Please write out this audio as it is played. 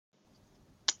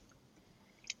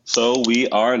So we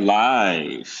are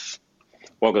live.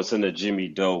 Welcome to the Jimmy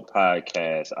Doe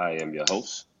podcast. I am your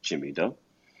host, Jimmy Doe,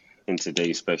 and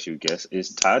today's special guest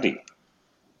is Tadi.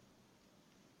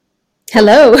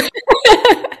 Hello, She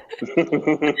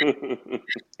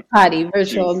Tadi,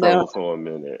 virtual froze now. for a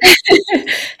minute.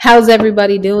 How's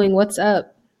everybody doing? What's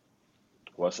up?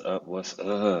 What's up? What's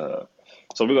up?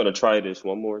 So we're gonna try this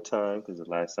one more time because the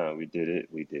last time we did it,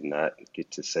 we did not get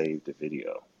to save the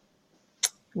video.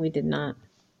 We did not.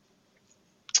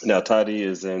 Now Tadi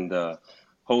is in the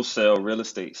wholesale real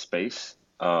estate space,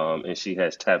 and she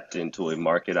has tapped into a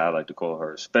market I like to call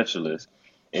her a specialist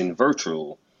in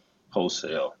virtual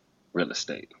wholesale real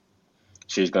estate.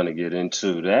 She's going to get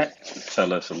into that,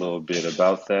 tell us a little bit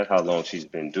about that, how long she's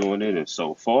been doing it, and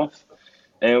so forth.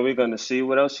 And we're going to see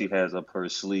what else she has up her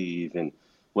sleeve and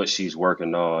what she's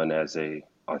working on as a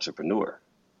entrepreneur.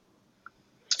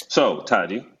 So,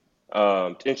 Tadi,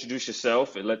 introduce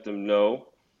yourself and let them know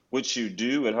what you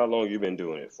do and how long you've been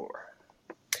doing it for.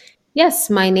 Yes,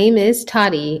 my name is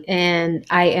Tadi, and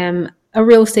I am a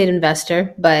real estate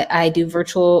investor, but I do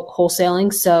virtual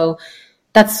wholesaling. So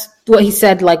that's what he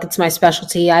said, like it's my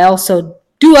specialty. I also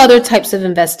do other types of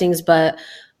investments, but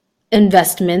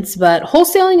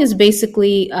wholesaling is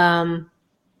basically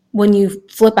when you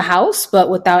flip a house, but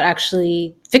without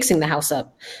actually fixing the house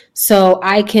up. So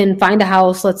I can find a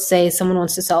house, let's say someone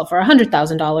wants to sell it for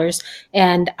 $100,000,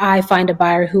 and I find a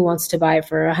buyer who wants to buy it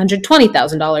for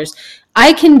 $120,000.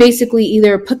 I can basically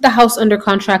either put the house under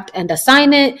contract and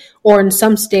assign it, or in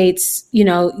some states,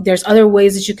 there's other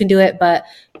ways that you can do it, but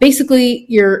basically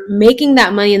you're making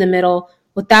that money in the middle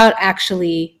without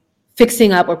actually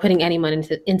fixing up or putting any money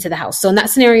into the house. So in that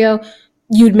scenario,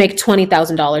 you'd make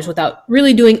 $20,000 without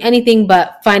really doing anything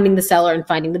but finding the seller and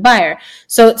finding the buyer.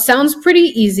 So it sounds pretty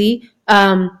easy.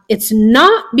 It's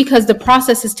not, because the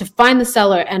process is to find the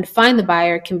seller and find the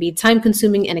buyer can be time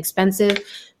consuming and expensive.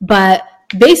 But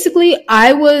basically,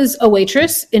 I was a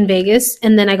waitress in Vegas,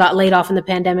 and then I got laid off in the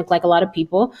pandemic like a lot of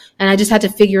people. And I just had to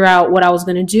figure out what I was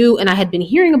going to do. And I had been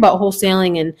hearing about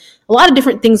wholesaling and a lot of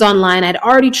different things online. I'd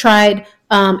already tried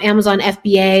Amazon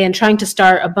FBA and trying to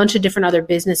start a bunch of different other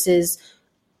businesses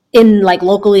in like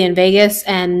locally in Vegas,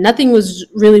 and nothing was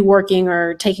really working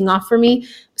or taking off for me.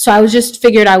 So I was just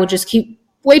figured I would just keep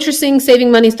waitressing,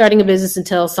 saving money, starting a business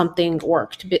until something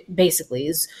worked, basically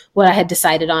is what I had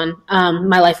decided on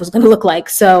my life was going to look like.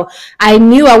 So I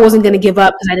knew I wasn't going to give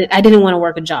up because I didn't want to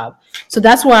work a job. So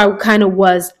that's where I kind of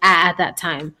was at that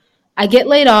time. I get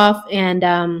laid off, and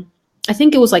I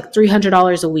think it was like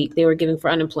 $300 a week they were giving for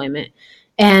unemployment.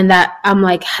 And that I'm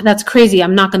like, that's crazy.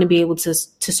 I'm not going to be able to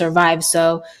survive.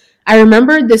 So I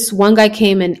remember this one guy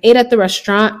came and ate at the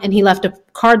restaurant, and he left a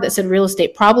card that said real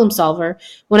estate problem solver.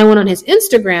 When I went on his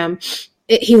Instagram,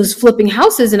 he was flipping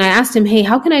houses, and I asked him, hey,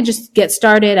 how can I just get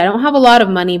started? I don't have a lot of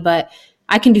money, but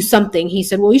I can do something. He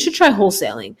said, well, you should try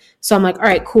wholesaling. So I'm like, all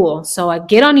right, cool. So I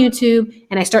get on YouTube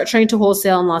and I start trying to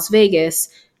wholesale in Las Vegas.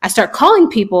 I start calling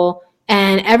people,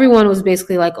 and everyone was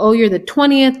basically like, oh, you're the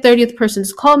 20th, 30th person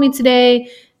to call me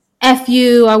today. F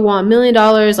you, I want $1 million.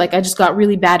 Like, I just got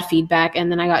really bad feedback,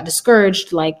 and then I got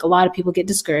discouraged, like a lot of people get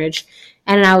discouraged.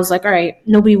 And I was like, all right,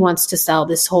 nobody wants to sell.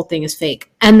 This whole thing is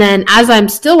fake. And then as I'm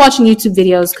still watching YouTube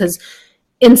videos, because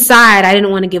inside I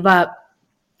didn't want to give up,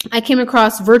 I came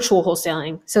across virtual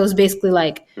wholesaling. So it was basically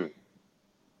like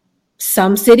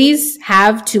some cities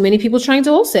have too many people trying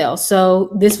to wholesale.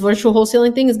 So this virtual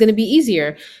wholesaling thing is going to be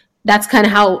easier. That's kind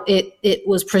of how it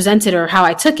was presented, or how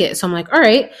I took it. So I'm like, all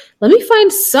right, let me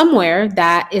find somewhere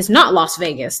that is not Las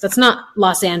Vegas. That's not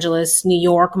Los Angeles, New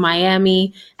York,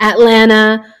 Miami,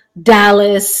 Atlanta,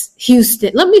 Dallas, Houston.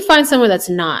 Let me find somewhere that's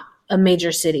not a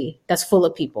major city that's full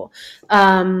of people.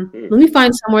 Let me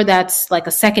find somewhere that's like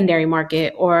a secondary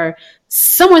market, or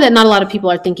somewhere that not a lot of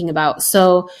people are thinking about.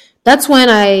 So that's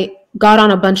when I got on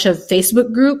a bunch of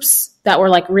Facebook groups that were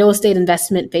like real estate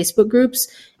investment Facebook groups.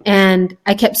 And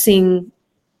I kept seeing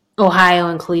Ohio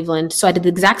and Cleveland. So I did the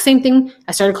exact same thing.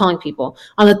 I started calling people.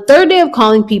 On the third day of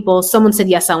calling people, someone said,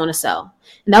 yes, I want to sell.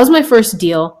 And that was my first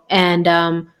deal. And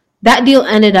that deal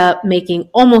ended up making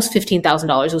almost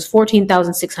 $15,000. It was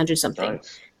 $14,600 something.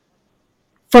 Nice.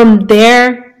 From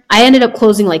there, I ended up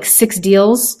closing like 6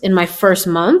 deals in my first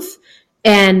month.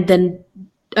 And then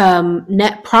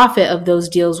net profit of those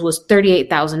deals was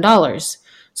 $38,000.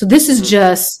 So this is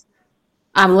just,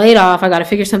 I'm laid off. I got to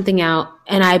figure something out.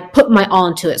 And I put my all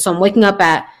into it. So I'm waking up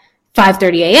at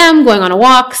 5:30 a.m., going on a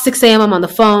walk. 6 a.m. I'm on the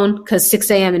phone, because 6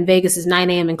 a.m. in Vegas is 9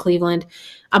 a.m. in Cleveland.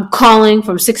 I'm calling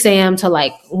from 6 a.m. to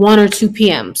like 1 or 2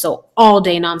 p.m. So all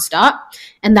day nonstop.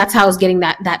 And that's how I was getting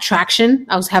that traction.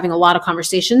 I was having a lot of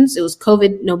conversations. It was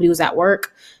COVID. Nobody was at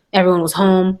work. Everyone was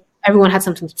home. Everyone had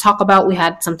something to talk about. We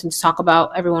had something to talk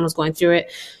about. Everyone was going through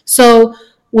it. So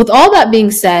with all that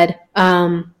being said,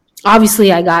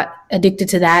 obviously I got addicted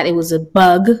to that. It was a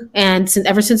bug. And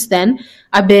ever since then,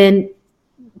 I've been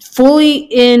fully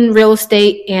in real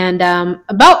estate. And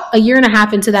about a year and a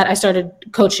half into that, I started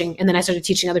coaching, and then I started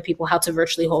teaching other people how to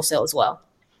virtually wholesale as well.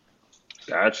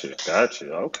 Gotcha,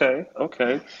 gotcha. Okay,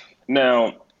 okay.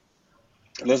 Now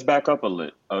let's back up a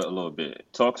little bit.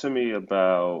 Talk to me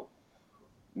about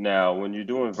now when you're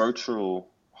doing virtual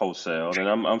wholesale, and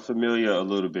I'm familiar a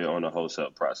little bit on the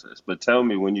wholesale process, but tell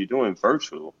me when you're doing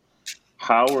virtual,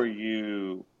 how are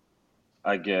you,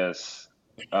 I guess,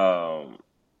 um,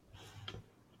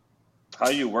 how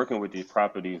are you working with these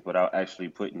properties without actually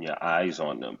putting your eyes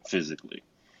on them physically?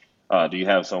 Do you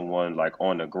have someone like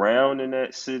on the ground in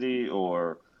that city,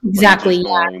 or are you Exactly. just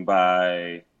Yeah. going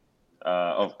by?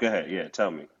 Oh, go ahead. Yeah, tell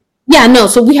me. Yeah, no.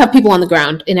 So we have people on the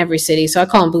ground in every city. So I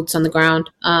call them boots on the ground.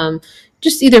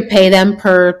 Just either pay them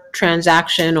per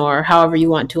transaction or however you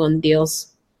want to on the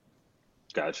deals.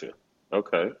 Gotcha.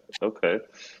 Okay. Okay.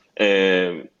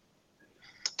 And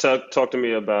talk to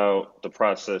me about the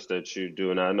process that you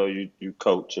do. And I know you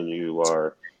coach and you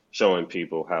are showing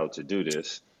people how to do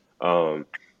this. Um,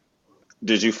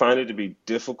 did you find it to be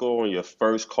difficult on your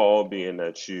first call, being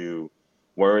that you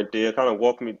weren't there? Kind of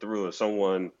walk me through if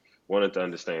someone wanted to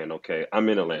understand, okay, I'm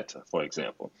in Atlanta, for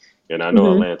example, and I know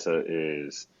Hmm. Atlanta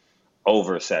is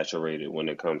oversaturated when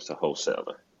it comes to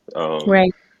wholesaler. Um,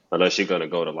 Right. unless you're going to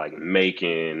go to like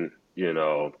Macon,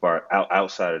 far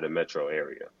outside of the metro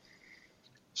area.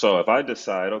 So if I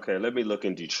decide, okay, let me look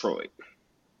in Detroit,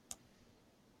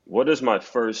 what is my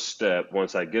first step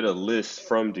once I get a list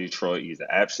from Detroit, either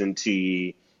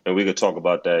absentee, and we could talk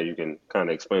about that. You can kind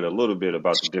of explain a little bit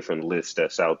about the different lists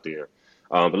that's out there.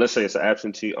 But let's say it's an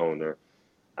absentee owner.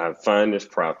 I find this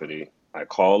property, I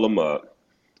call them up,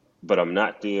 but I'm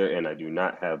not there and I do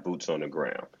not have boots on the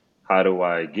ground. How do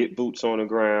I get boots on the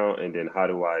ground? And then how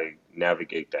do I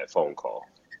navigate that phone call?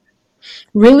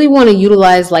 Really want to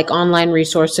utilize like online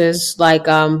resources like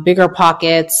Bigger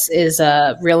Pockets is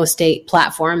a real estate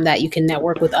platform that you can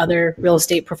network with other real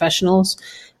estate professionals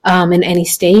in any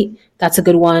state. That's a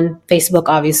good one. Facebook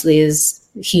obviously is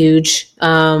huge.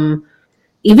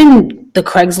 Even the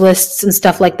Craigslists and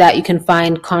stuff like that, you can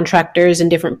find contractors and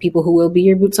different people who will be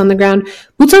your boots on the ground.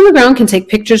 Boots on the ground can take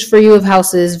pictures for you of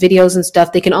houses, videos and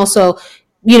stuff. They can also,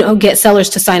 get sellers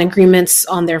to sign agreements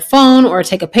on their phone or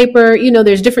take a paper.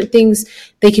 There's different things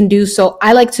they can do. So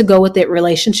I like to go with it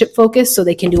relationship focused so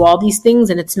they can do all these things.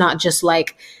 And it's not just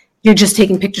like, you're just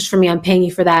taking pictures for me, I'm paying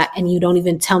you for that, and you don't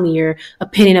even tell me your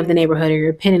opinion of the neighborhood or your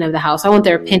opinion of the house. I want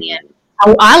their opinion.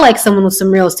 Mm, I like someone with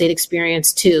some real estate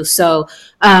experience too. So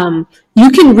you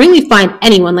can really find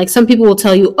anyone. Like some people will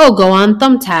tell you, oh, go on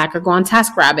Thumbtack or go on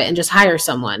TaskRabbit and just hire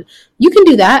someone. You can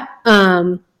do that.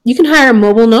 You can hire a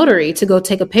mobile notary to go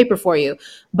take a paper for you.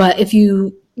 But if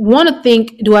you want to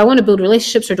think, do I want to build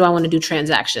relationships or do I want to do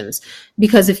transactions?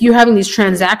 Because if you're having these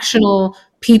transactional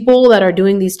people that are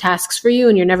doing these tasks for you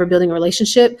and you're never building a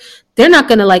relationship, they're not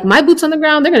going to like my boots on the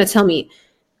ground. They're going to tell me,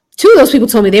 two of those people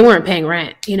told me they weren't paying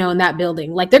rent, in that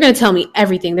building. Like they're going to tell me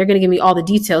everything. They're going to give me all the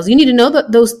details. You need to know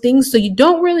those things. So you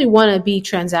don't really want to be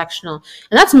transactional.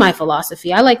 And that's my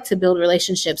philosophy. I like to build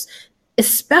relationships,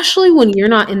 especially when you're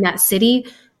not in that city.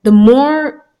 The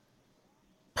more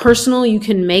personal you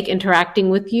can make interacting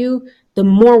with you, the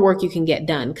more work you can get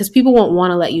done because people won't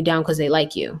want to let you down because they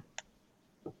like you.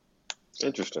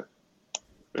 interesting.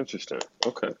 Interesting.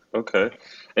 Okay. Okay.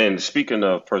 And speaking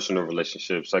of personal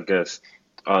relationships, I guess,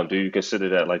 do you consider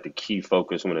that like the key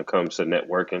focus when it comes to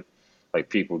networking? Like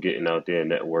people getting out there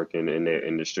and networking in their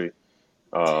industry?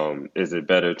 Is it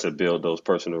better to build those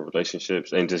personal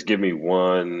relationships? And just give me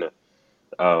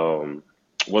um,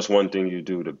 what's one thing you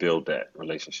do to build that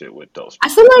relationship with those I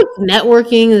feel people? like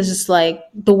networking is just like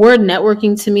the word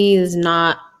networking to me is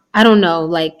not, I don't know,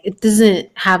 like it doesn't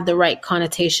have the right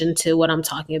connotation to what I'm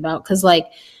talking about. Cause like,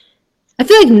 I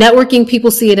feel like networking,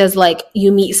 people see it as like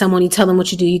you meet someone, you tell them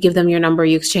what you do, you give them your number,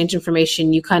 you exchange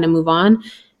information, you kind of move on.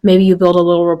 Maybe you build a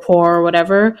little rapport or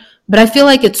whatever. But I feel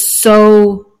like it's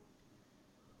so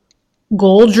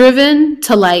goal driven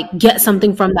to like get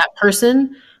something from that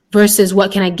person versus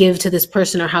what can I give to this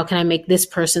person or how can I make this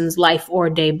person's life or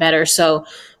day better. So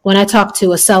when I talk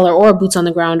to a seller or a boots on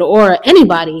the ground or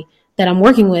anybody that I'm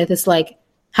working with, it's like,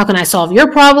 how can I solve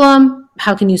your problem?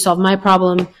 How can you solve my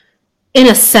problem? In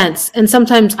a sense. And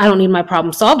sometimes I don't need my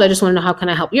problem solved. I just want to know how can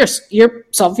I help your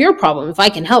solve your problem. If I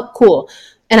can help, cool.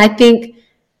 And I think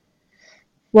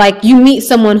like you meet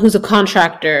someone who's a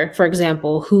contractor, for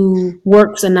example, who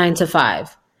works a 9 to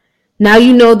 5. Now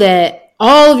you know that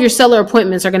all of your seller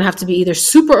appointments are going to have to be either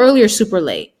super early or super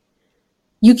late.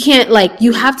 you can't like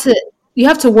you have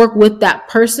to work with that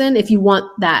person if you want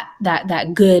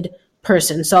that good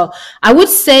person. So I would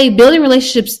say building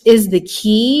relationships is the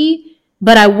key,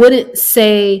 but I wouldn't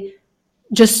say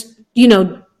just,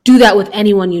 do that with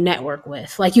anyone you network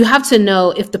with. Like you have to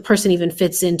know if the person even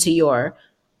fits into your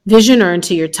vision or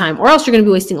into your time, or else you're going to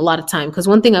be wasting a lot of time. Because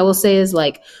one thing I will say is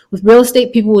like with real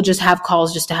estate, people will just have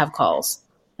calls just to have calls.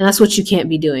 And that's what you can't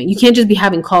be doing. You can't just be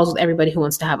having calls with everybody who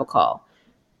wants to have a call.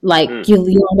 Like Hmm. you'll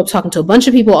end up talking to a bunch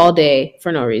of people all day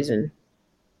for no reason.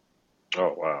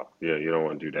 Oh wow. Yeah, you don't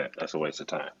want to do that. That's a waste of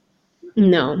time.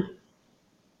 No.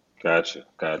 Gotcha,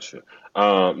 gotcha.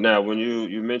 Now, when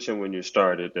you mentioned when you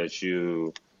started that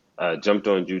you jumped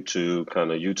on YouTube,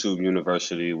 kind of YouTube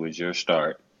University was your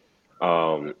start.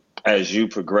 Um, as you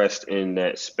progressed in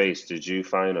that space, did you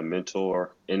find a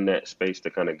mentor in that space to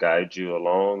kind of guide you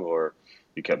along, or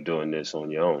you kept doing this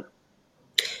on your own?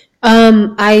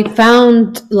 I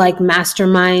found like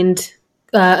mastermind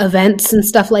events and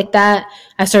stuff like that.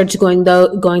 I started to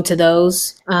going to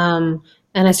those, and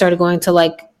I started going to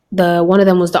like the one of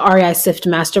them was the REI Sift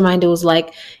Mastermind. It was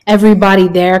like everybody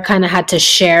there kind of had to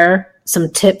share some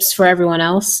tips for everyone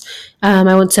else. I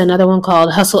went to another one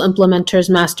called Hustle Implementers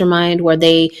Mastermind, where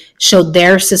they showed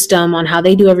their system on how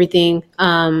they do everything.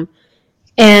 And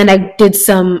I did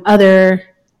some other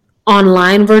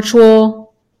online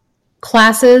virtual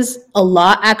classes a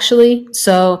lot actually.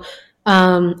 So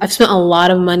I've spent a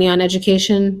lot of money on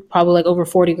education, probably like over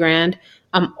 40 grand.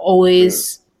 I'm Mm,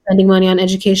 always spending money on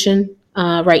education.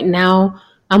 Right now,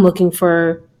 I'm looking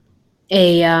for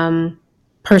a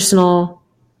personal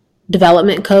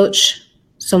development coach,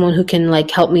 someone who can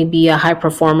like help me be a high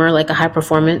performer, like a high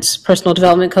performance personal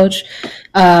development coach.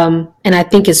 And I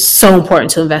think it's so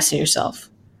important to invest in yourself.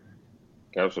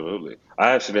 absolutely.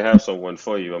 I actually have someone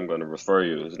for you. I'm going to refer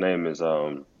you. His name is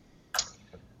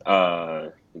uh,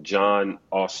 John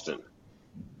Austin.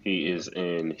 He is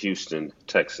in Houston,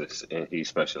 Texas, and he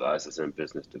specializes in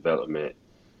business development,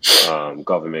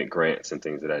 government grants, and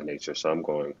things of that nature. So I'm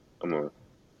going to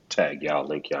tag y'all,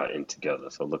 link y'all in together.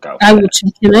 So look out I for will that.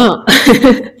 check him out.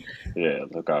 Yeah,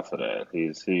 look out for that.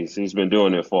 He's been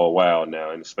doing it for a while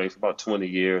now in the space about 20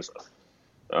 years.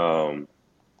 Um,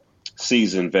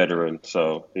 Seasoned veteran,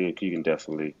 so he can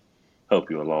definitely help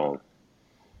you along,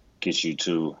 get you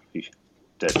to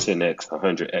that 10x,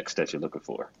 100x that you're looking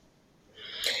for.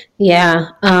 Yeah,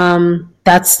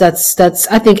 that's.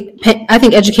 I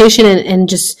think education and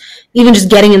just even just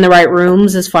getting in the right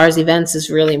rooms as far as events is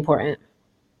really important.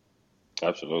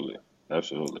 Absolutely,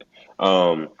 absolutely.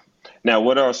 Um, Now,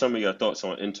 what are some of your thoughts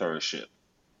on internship?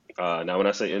 Now, when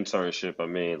I say internship, I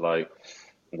mean like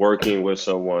working with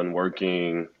someone,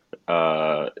 working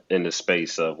in the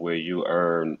space of where you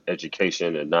earn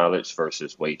education and knowledge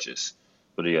versus wages.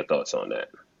 What are your thoughts on that?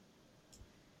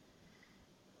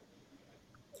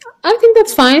 I think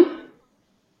that's fine.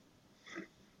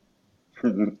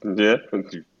 Yeah,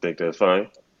 you think that's fine?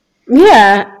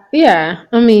 Yeah, yeah.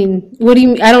 I mean, what do you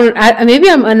mean? Maybe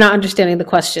I'm not understanding the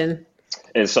question.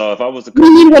 And so, if I was to What do you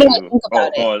come to mean? What do I you, think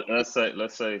about it?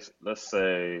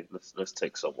 let's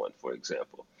take someone for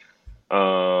example.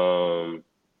 Um,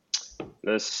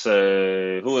 let's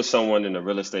say who is someone in the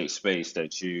real estate space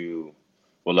that you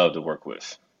would love to work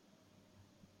with?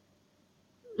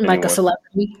 Anyone?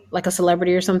 Like a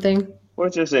celebrity or something. Or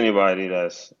just anybody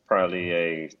that's probably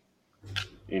a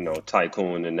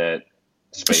tycoon in that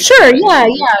space Sure. that you Yeah.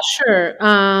 want to. Yeah. Sure.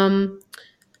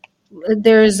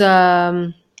 There's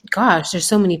gosh, there's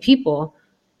so many people,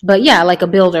 but yeah, like a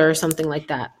builder or something like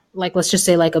that. Like let's just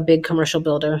say like a big commercial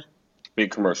builder.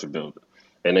 Big commercial builder,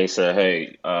 and they say,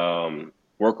 "Hey,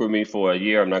 work with me for a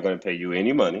year. I'm not going to pay you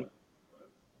any money,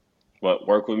 but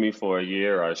work with me for a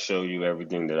year. I show you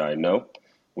everything that I know."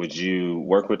 Would you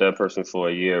work with that person for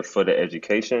a year for the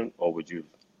education, or would you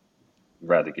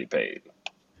rather get paid?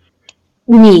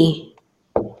 Me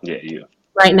Yeah, you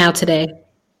right now today.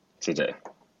 today.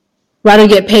 Rather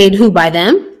get paid who by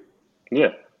them?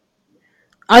 Yeah,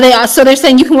 Are they so they're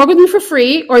saying you can work with me for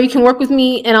free or you can work with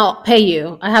me and I'll pay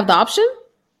you. I have the option?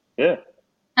 yeah.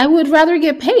 I would rather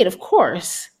get paid, of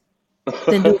course,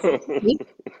 than do it for free.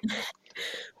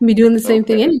 Be doing the same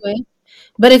thing Okay. anyway.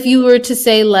 But if you were to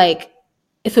say like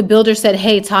if a builder said,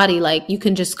 "Hey Toddy, like you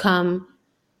can just come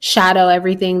shadow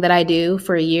everything that I do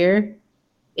for a year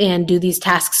and do these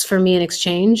tasks for me in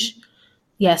exchange,"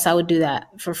 yes, I would do that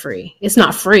for free. It's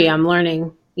not free. I'm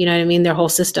learning, you know what I mean? Their whole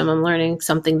system. I'm learning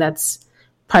something that's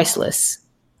priceless.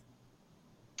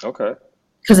 Okay.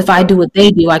 Because if I Okay. do what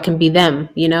they do, I can be them,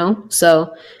 you know?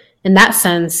 So, in that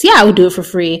sense, yeah, I would do it for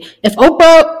free. If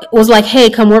Oprah was like, hey,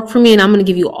 come work for me and I'm going to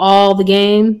give you all the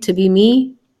game to be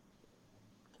me,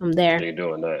 I'm there. You're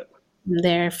doing that. I'm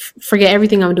there. Forget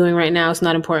everything I'm doing right now. It's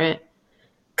not important.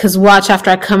 Because watch, after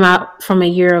I come out from a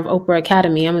year of Oprah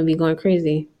Academy, I'm going to be going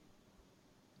crazy.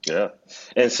 Yeah.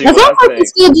 And see As what long I as I can think.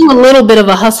 still do a little bit of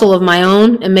a hustle of my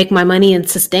own and make my money and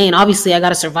sustain. Obviously, I got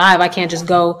to survive. I can't just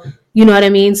go, you know what I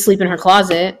mean, sleep in her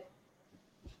closet.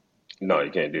 No,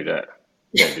 you can't do that.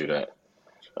 Can't do that.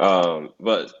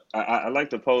 But I like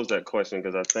to pose that question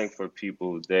because I think for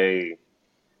people, they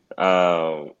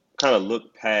kind of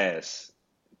look past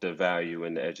the value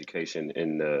in the education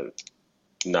in the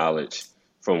knowledge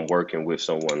from working with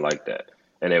someone like that,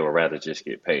 and they would rather just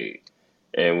get paid.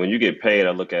 And when you get paid,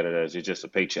 I look at it as you're just a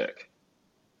paycheck.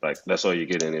 Like that's all you're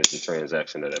getting is the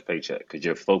transaction of that paycheck because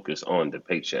you're focused on the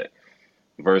paycheck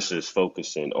versus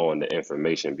focusing on the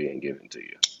information being given to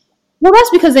you. Well, that's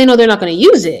because they know they're not going to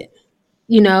use it.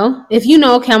 You know, if you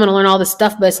know, okay, I'm going to learn all this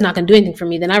stuff, but it's not going to do anything for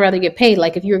me, then I'd rather get paid.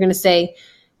 Like if you were going to say,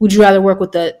 would you rather work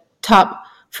with the top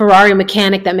Ferrari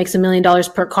mechanic that makes $1 million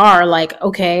per car? Like,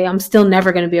 okay, I'm still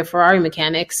never going to be a Ferrari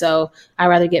mechanic, so I'd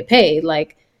rather get paid.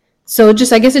 Like, so it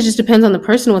just, I guess it just depends on the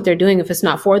person what they're doing. If it's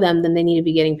not for them, then they need to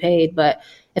be getting paid. But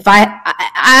if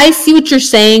I see what you're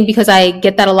saying because I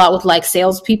get that a lot with like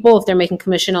salespeople. If they're making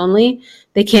commission only,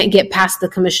 they can't get past the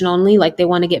commission only. Like they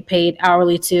want to get paid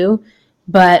hourly too.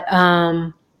 But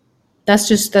that's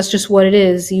just what it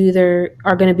is. You either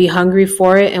are going to be hungry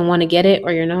for it and want to get it,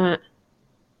 or you're not.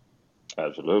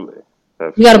 Absolutely.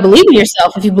 You got to Absolutely. believe in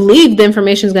yourself. If you believe the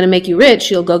information is going to make you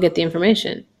rich, you'll go get the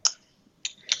information.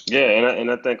 Yeah, and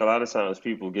I think a lot of times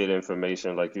people get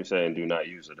information like you say and do not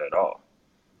use it at all.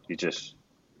 You just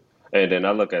and then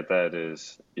I look at that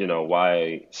as,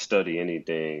 why study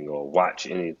anything or watch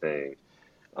anything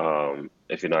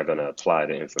if you're not going to apply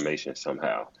the information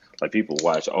somehow. Like people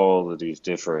watch all of these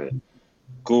different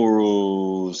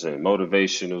gurus and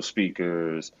motivational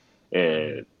speakers,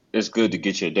 and it's good to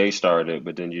get your day started,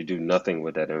 but then you do nothing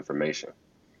with that information.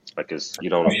 Like you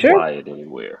don't For sure. apply it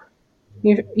anywhere.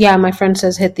 Yeah, my friend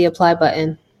says hit the apply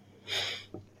button.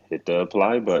 Hit the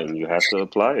apply button. You have to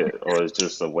apply it, or it's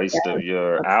just a waste of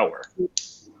your hour.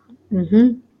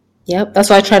 Mm-hmm. Yep. That's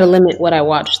why I try to limit what I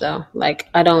watch though. Like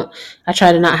I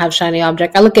try to not have shiny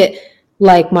object. I look at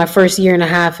like my first year and a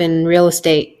half in real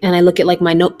estate and I look at like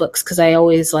my notebooks because I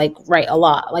always like write a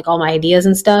lot, like all my ideas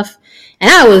and stuff. And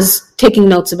I was taking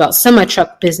notes about semi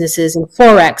truck businesses and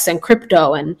Forex and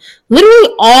crypto and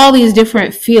literally all these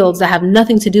different fields that have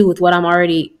nothing to do with what I'm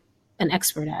already an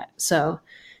expert at. So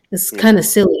it's kind of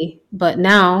silly, but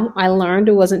now I learned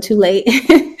it wasn't too late.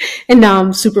 And now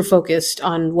I'm super focused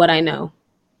on what I know.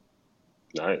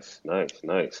 Nice, nice,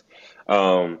 nice.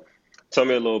 Um, Tell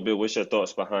me a little bit, what's your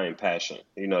thoughts behind passion?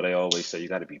 They always say you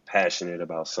got to be passionate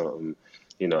about something.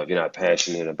 If you're not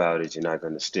passionate about it, you're not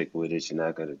going to stick with it, you're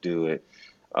not going to do it.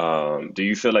 Do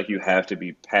you feel like you have to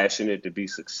be passionate to be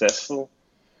successful,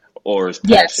 or is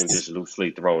passion Yes. just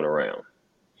loosely thrown around?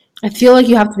 I feel like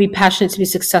you have to be passionate to be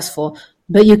successful,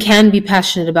 but you can be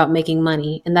passionate about making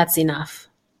money, and that's enough.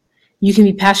 You can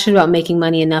be passionate about making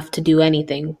money enough to do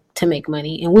anything to make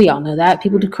money. And we all know that.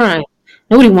 People do Mm, crime.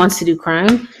 Nobody wants to do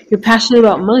crime. You're passionate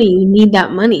about money. You need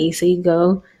that money. So you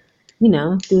go, do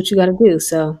what you got to do.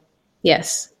 So,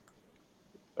 yes.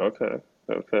 okay,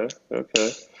 okay,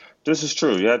 okay. This is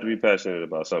true. You have to be passionate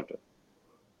about something.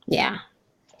 Yeah.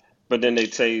 But then they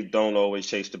say don't always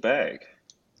chase the bag.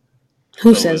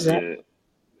 Who So says is that? it,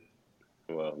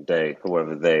 well, they,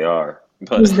 whoever they are.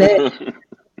 But Who's that?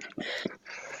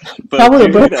 but Probably a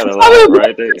you hear broke. that a Probably lot, a broke.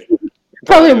 right? They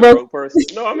Probably a probably a broke. broke person.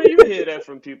 No, I mean you hear that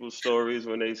from people's stories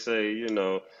when they say,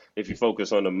 if you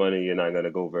focus on the money, you're not going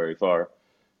to go very far.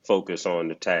 Focus on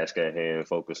the task at hand.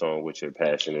 Focus on what you're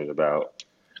passionate about.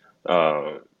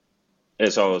 Um,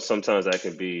 and so sometimes that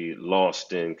can be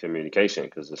lost in communication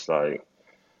because it's like,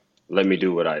 let me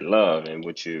do what I love, and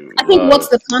what you I think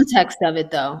what's love. the context of it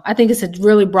though? I think it's a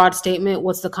really broad statement.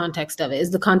 What's the context of it?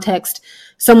 Is the context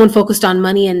someone focused on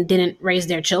money and didn't raise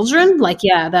their children? Like,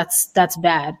 yeah, that's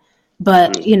bad.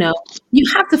 But, Mm, you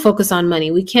have to focus on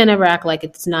money. We can't ever act like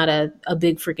it's not a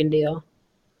big freaking deal.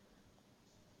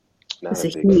 not It's a a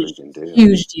big huge, freaking deal.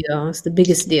 huge deal. It's the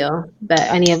biggest deal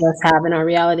that any of us have in our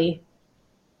reality.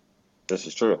 This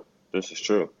is true. This is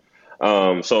true.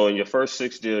 So in your first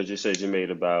 6 deals, you said you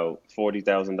made about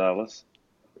 $40,000.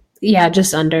 Yeah,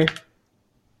 just under.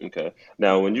 Okay.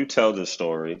 Now, when you tell this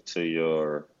story to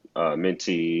your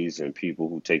mentees and people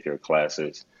who take your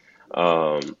classes,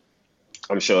 um,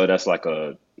 I'm sure that's like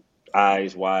a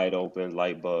eyes wide open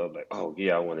light bulb, like, oh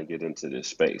yeah, I want to get into this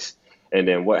space. And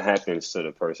then what happens to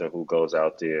the person who goes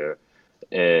out there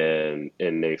and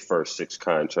in their first 6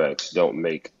 contracts don't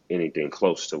make anything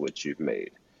close to what you've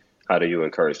made? How do you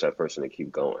encourage that person to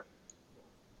keep going?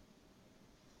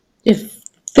 If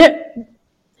There,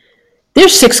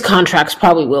 there's 6 contracts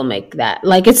probably will make that.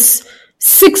 Like it's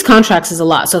 6 contracts is a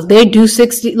lot. So if they do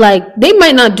 60, like they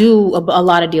might not do a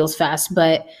lot of deals fast,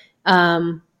 but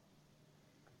um,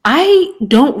 I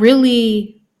don't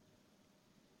really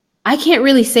I can't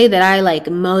really say that I like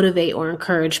motivate or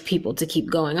encourage people to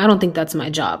keep going. I don't think that's my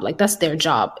job. Like that's their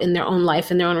job in their own life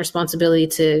and their own responsibility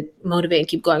to motivate and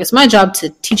keep going. It's my job to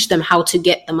teach them how to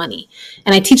get the money.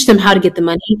 And I teach them how to get the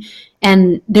money.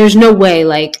 And there's no way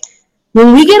like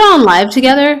when we get on live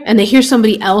together and they hear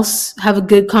somebody else have a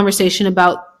good conversation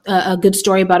about a good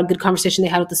story about a good conversation they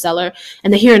had with the seller,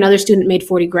 and they hear another student made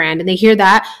 40 grand and they hear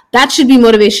that should be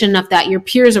motivation enough that your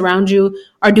peers around you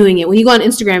are doing it. When you go on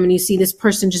Instagram and you see this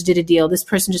person just did a deal, this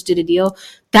person just did a deal,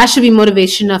 that should be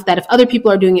motivation enough that if other people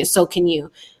are doing it, so can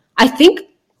you. I think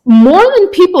more than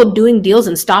people doing deals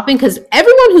and stopping, because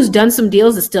everyone who's done some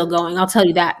deals is still going. I'll tell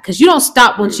you that, because you don't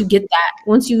stop once you get that.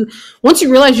 Once you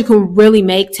realize you can really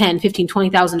make 10, 15,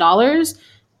 $20,000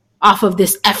 off of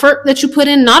this effort that you put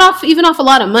in, not off even off a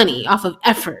lot of money, off of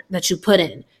effort that you put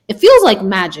in. It feels like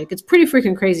magic. It's pretty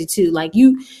freaking crazy too. Like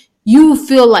you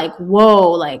feel like,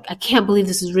 whoa, like I can't believe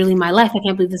this is really my life. I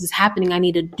can't believe this is happening. I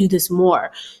need to do this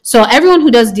more. So everyone who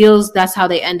does deals, that's how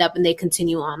they end up and they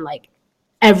continue on, like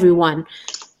everyone.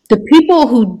 The people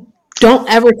who don't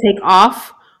ever take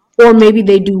off, or maybe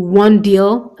they do one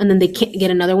deal and then they can't get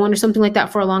another one or something like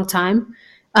that for a long time.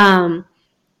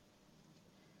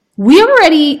 We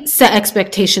already set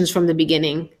expectations from the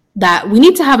beginning that we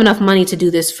need to have enough money to do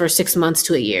this for 6 months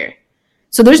to a year.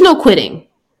 So there's no quitting.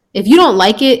 If you don't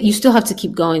like it, you still have to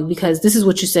keep going because this is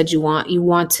what you said you want. You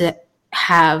want to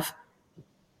have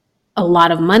a lot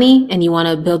of money and you want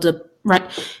to build a right.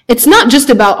 It's not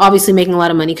just about obviously making a lot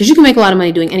of money, because you can make a lot of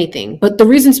money doing anything. But the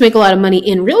reason to make a lot of money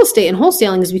in real estate and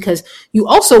wholesaling is because you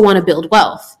also want to build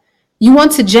wealth. You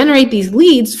want to generate these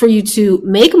leads for you to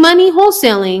make money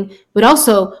wholesaling, but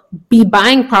also be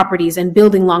buying properties and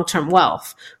building long-term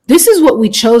wealth. This is what we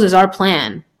chose as our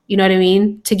plan. You know what I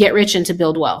mean? To get rich and to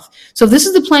build wealth. So if this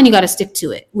is the plan, you got to stick to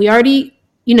it. We already,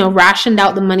 rationed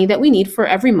out the money that we need for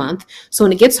every month. So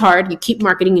when it gets hard, you keep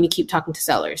marketing and you keep talking to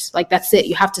sellers. Like that's it.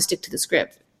 You have to stick to the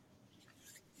script.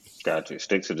 Gotcha.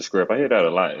 Stick to the script. I hear that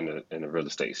a lot in the real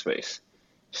estate space.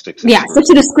 Stick to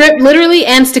the script literally,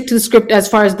 and stick to the script as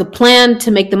far as the plan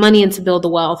to make the money and to build the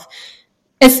wealth.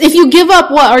 If you give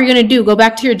up, what are you going to do? Go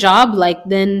back to your job? Like,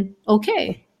 then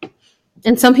okay.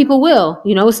 And some people will.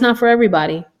 It's not for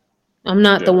everybody. I'm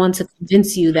not the one to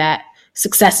convince you that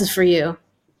success is for you.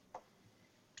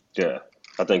 Yeah.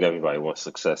 I think everybody wants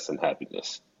success and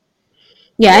happiness.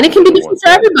 Yeah, and it can be different for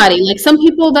everybody. Like some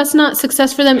people, that's not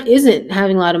success for them isn't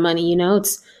having a lot of money,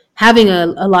 it's having a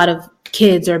lot of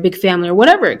kids or a big family or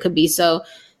whatever it could be. So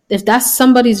if that's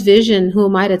somebody's vision, who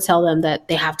am I to tell them that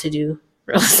they have to do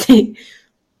real estate?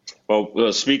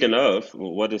 Well, speaking of,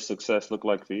 what does success look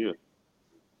like for you?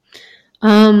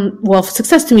 Well,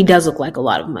 success to me does look like a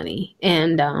lot of money,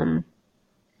 and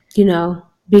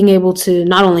being able to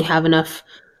not only have enough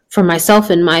for myself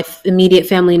and my immediate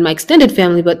family and my extended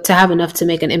family, but to have enough to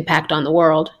make an impact on the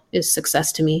world is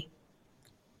success to me.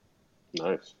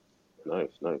 Nice. I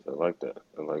like that.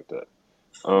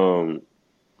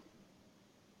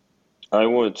 I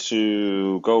want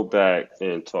to go back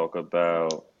and talk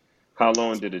about how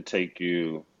long did it take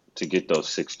you to get those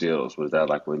 6 deals? Was that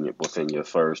like within your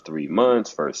first 3 months,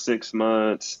 first 6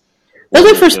 months? That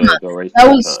was my first month. That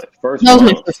was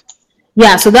my first.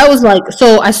 Yeah, so that was like,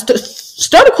 I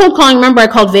started cold calling. Remember, I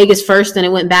called Vegas first and it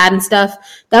went bad and stuff.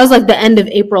 That was like the end of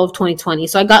April of 2020.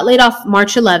 So I got laid off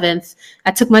March 11th.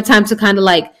 I took my time to kind of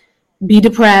like be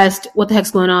depressed. What the heck's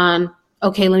going on?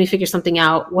 Okay, let me figure something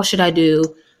out. What should I do?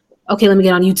 Okay, let me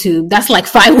get on YouTube. That's like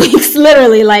 5 weeks,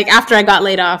 literally, like after I got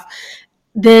laid off.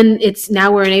 Then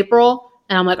now we're in April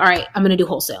and I'm like, all right, I'm going to do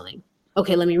wholesaling.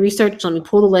 Okay, let me research. Let me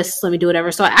pull the lists. Let me do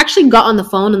whatever. So I actually got on the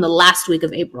phone in the last week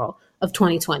of April of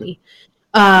 2020.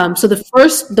 So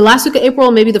the last week of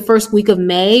April, maybe the first week of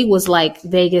May was like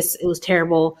Vegas. It was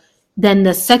terrible. Then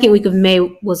the second week of May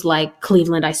was like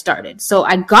Cleveland. I started. So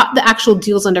I got the actual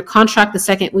deals under contract the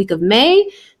second week of May.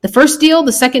 The first deal,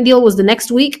 the second deal was the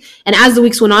next week. And as the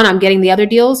weeks went on, I'm getting the other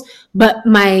deals. But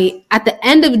at the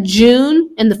end of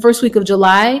June and the first week of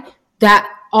July, that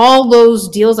all those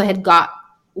deals I had got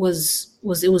was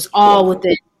all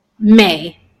within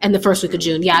May and the first week of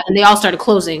June. Yeah. And they all started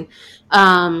closing.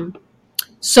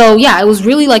 So yeah, it was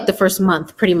really like the first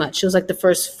month, pretty much. It was like the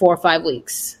first 4 or 5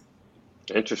 weeks.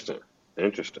 Interesting.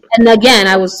 And again,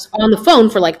 I was on the phone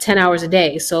for like 10 hours a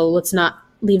day. So let's not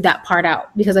leave that part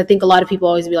out, because I think a lot of people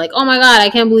always be like, oh my God, I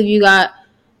can't believe you got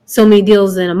so many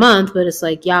deals in a month. But it's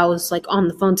like, yeah, I was like on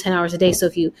the phone 10 hours a day. So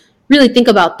if you really think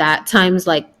about that times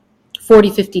like 40,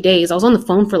 50 days. I was on the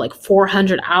phone for like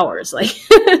 400 hours. Like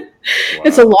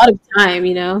it's a Wow. lot of time,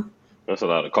 you know. That's a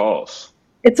lot of calls.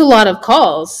 It's a lot of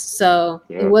calls. So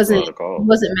Yeah, it's a lot of it calls.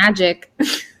 wasn't magic.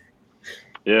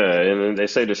 Yeah, and then they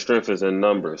say the strength is in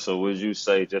numbers. So would you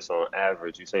say just on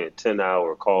average, you're saying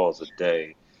 10-hour calls a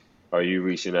day, are you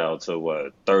reaching out to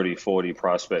what, 30, 40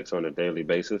 prospects on a daily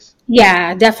basis?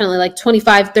 Yeah, definitely. Like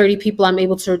 25, 30 people I'm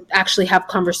able to actually have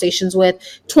conversations with.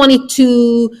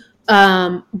 22,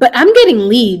 but I'm getting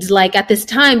leads like at this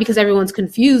time because everyone's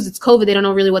confused. It's COVID. They don't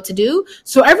know really what to do.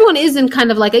 So everyone is in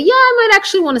kind of like a, yeah, I might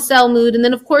actually want to sell mood. And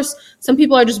then of course, some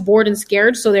people are just bored and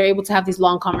scared. So they're able to have these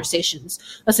long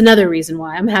conversations. That's another reason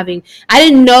why I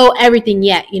didn't know everything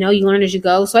yet. You know, you learn as you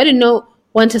go. So I didn't know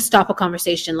when to stop a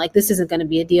conversation. Like this isn't going to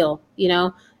be a deal, you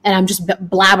know? And I'm just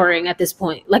blabbering at this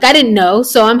point. Like I didn't know.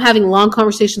 So I'm having long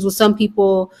conversations with some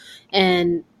people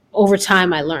and over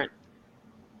time I learned.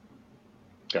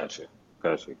 Gotcha.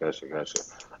 Gotcha.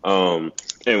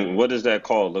 And what does that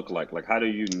call look like? Like, how do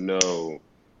you know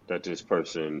that this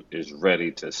person is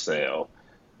ready to sell?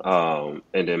 And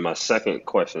then my second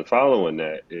question following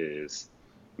that is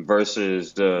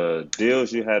versus the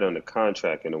deals you had on the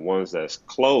contract and the ones that's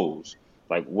closed,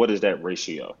 like what is that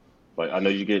ratio? Like, I know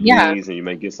you get Yeah, leads and you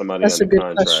may get somebody that's a under good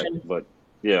contract, question. but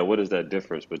yeah, what is that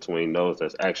difference between those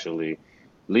that's actually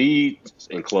leads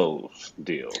and closed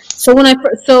deals? So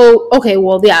okay,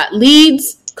 well, yeah,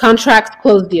 leads, contracts,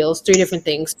 closed deals, three different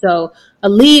things. So a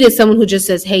lead is someone who just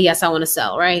says, hey, yes, I want to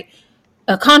sell, right?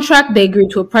 A contract, they agree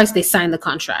to a price, they sign the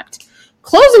contract.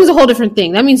 Closing is a whole different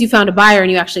thing. That means you found a buyer and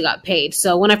you actually got paid.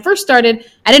 So when I first started,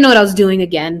 I didn't know what I was doing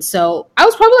again. So I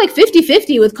was probably like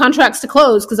 50-50 with contracts to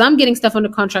close because I'm getting stuff under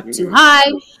contract too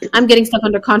high. I'm getting stuff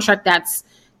under contract that's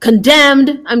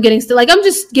condemned. I'm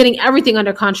just getting everything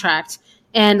under contract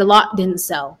and a lot didn't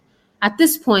sell. At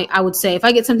this point, I would say if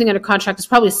I get something under contract, it's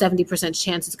probably a 70%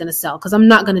 chance it's going to sell because I'm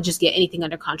not going to just get anything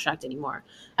under contract anymore.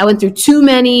 I went through too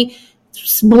many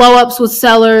blow ups with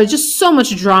sellers, just so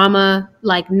much drama,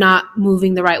 like not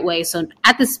moving the right way. So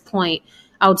at this point,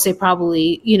 I would say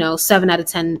probably, 7 out of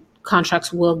 10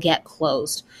 contracts will get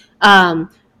closed. A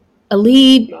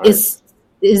lead Nice.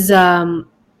 is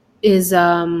Like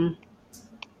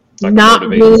a not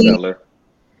motivated really. seller.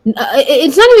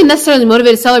 It's not even necessarily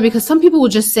motivated seller because some people will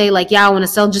just say like, yeah, I want to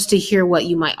sell just to hear what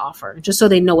you might offer, just so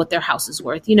they know what their house is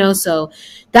worth, So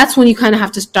that's when you kind of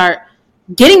have to start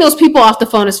getting those people off the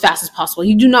phone as fast as possible.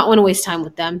 You do not want to waste time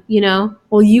with them,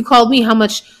 Well, you called me. How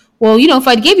much? Well, if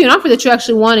I gave you an offer that you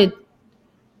actually wanted,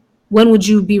 when would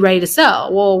you be ready to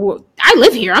sell? Well, I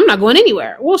live here. I'm not going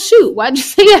anywhere. Well, shoot. Why'd you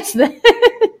say yes then?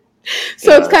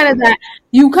 So it's kind of Gotcha. that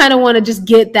you kind of want to just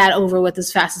get that over with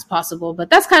as fast as possible. But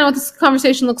that's kind of what this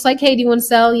conversation looks like. Hey, do you want to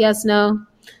sell? Yes, no.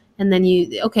 And then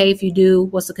okay, if you do,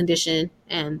 what's the condition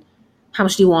and how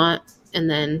much do you want? And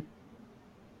then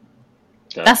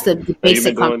that's Gotcha. the Now you've basic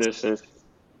been doing conversation. this since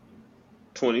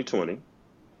 2020.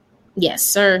 Yes,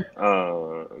 sir.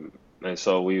 And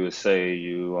so we would say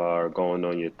you are going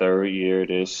on your third year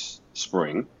this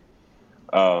spring.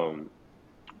 Um,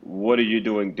 what are you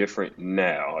doing different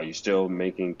now? Are you still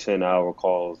making 10-hour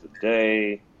calls a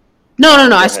day? No. I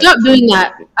What has stopped doing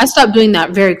that. shifted? I stopped doing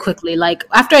that very quickly. Like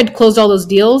after I'd closed all those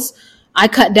deals, I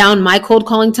cut down my cold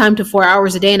calling time to 4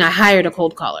 hours a day and I hired a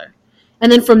cold caller.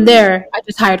 And then from Mm, there, I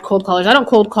just hired cold callers. I don't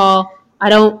cold call. I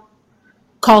don't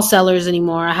call sellers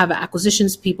anymore. I have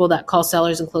acquisitions people that call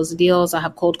sellers and close the deals. I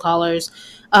have cold callers.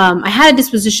 I had a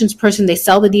dispositions person. They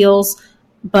sell the deals,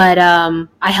 but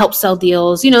I help sell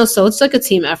deals, so it's like a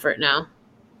team effort now.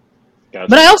 But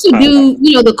gotcha. I also do,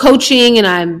 the coaching and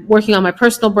I'm working on my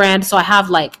personal brand. So I have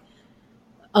like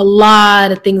a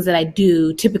lot of things that I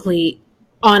do typically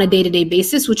on a day-to-day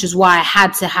basis, which is why I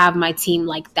had to have my team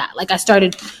like that. Like I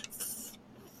started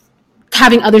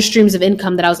having other streams of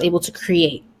income that I was able to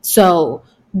create. So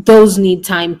those need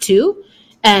time too.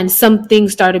 And some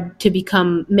things started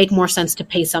to make more sense to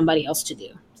pay somebody else to do.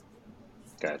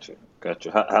 Gotcha.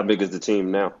 How big is the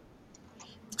team now?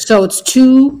 So it's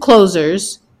 2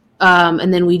 closers.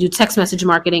 And then we do text message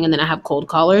marketing and then I have cold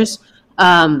callers.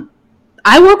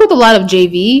 I work with a lot of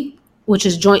JV, which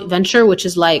is joint venture, which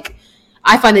is like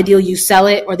I find the deal, you sell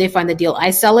it, or they find the deal, I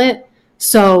sell it.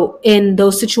 So in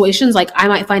those situations, like I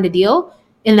might find a deal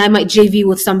and I might JV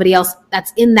with somebody else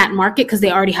that's in that market because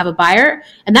they already have a buyer.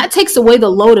 And that takes away the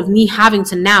load of me having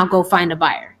to now go find a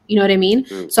buyer. You know what I mean?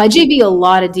 Mm, So I JV a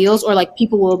lot of deals or like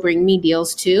people will bring me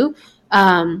deals too.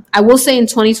 I will say in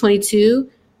 2022,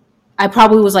 I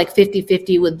probably was like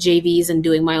 50-50 with JVs and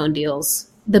doing my own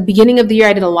deals. The beginning of the year,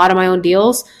 I did a lot of my own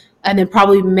deals. And then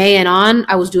probably May and on,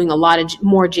 I was doing a lot of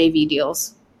more JV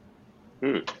deals.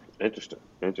 mm, interesting.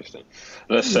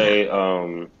 Let's Yeah. say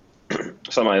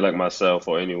somebody like myself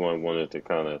or anyone wanted to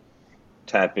kind of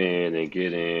tap in and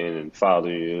get in and follow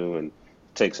you and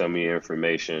take some of your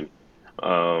information,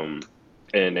 um,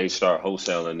 and they start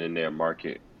wholesaling in their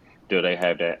market, do they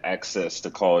have that access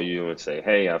to call you and say,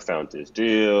 "Hey, I found this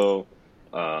deal,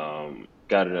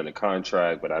 got it under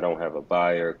contract, but I don't have a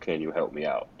buyer. Can you help me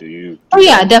out?" Do you Oh do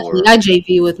yeah, that, definitely. or I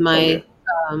JV with okay,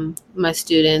 my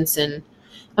students, and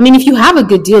I mean, if you have a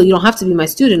good deal, you don't have to be my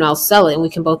student. I'll sell it, and we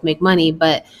can both make money.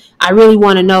 But I really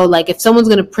want to know, like, if someone's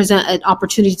going to present an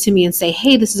opportunity to me and say,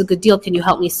 "Hey, this is a good deal. Can you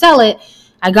help me sell it?"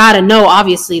 I gotta know,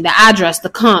 obviously, the address, the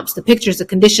comps, the pictures, the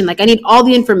condition. Like, I need all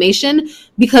the information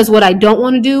because what I don't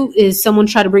want to do is someone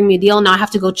try to bring me a deal. Now I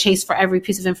have to go chase for every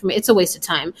piece of information. It's a waste of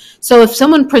time. So if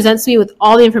someone presents me with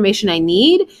all the information I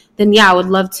need, then yeah, I would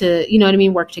love to, you know what I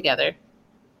mean, work together.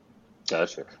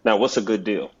 gotcha. Now, what's a good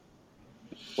deal?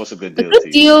 What's a good A deal good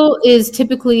to you? deal is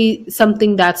typically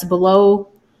something that's below,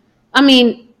 I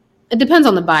mean, it depends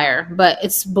on the buyer, but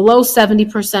it's below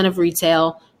 70% of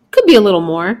retail. Could be a little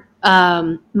more,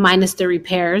 minus the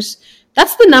repairs.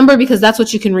 That's the number because that's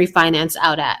what you can refinance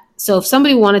out at. So if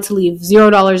somebody wanted to leave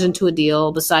 $0 into a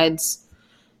deal besides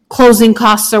closing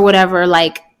costs or whatever,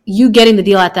 like you getting the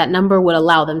deal at that number would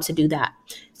allow them to do that.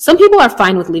 Some people are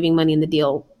fine with leaving money in the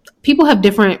deal. People have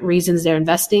different reasons they're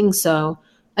investing. So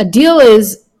a deal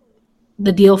is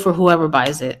the deal for whoever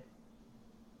buys it.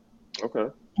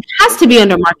 Okay, Has to be okay,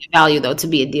 under market value though to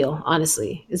be a deal.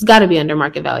 Honestly, it's got to be under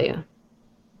market value.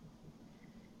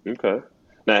 okay.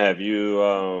 Now, have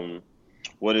you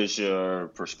what is your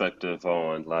perspective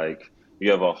on, like,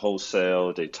 you have a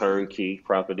wholesale, the turnkey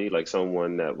property, like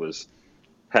someone that was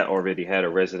had already had a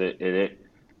resident in it.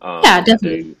 Yeah,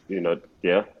 definitely. They,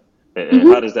 yeah. And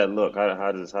how Hmm. does that look?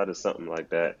 How does something like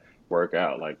that work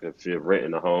out? Like, if you're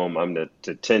renting a home, I'm the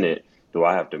tenant. Do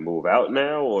I have to move out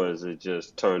now, or is it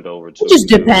just turned over It to just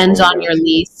you, the depends on owner? your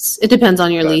lease. It depends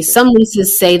on your lease. Gotcha. Some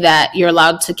leases say that you're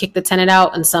allowed to kick the tenant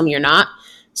out, and some you're not.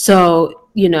 So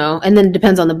and then it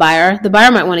depends on the buyer. The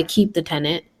buyer might want to keep the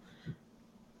tenant.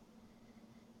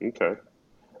 Okay.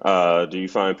 Do you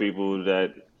find people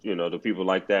that, do people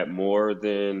like that more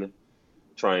than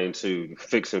trying to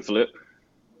fix and flip?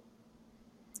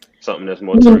 Something that's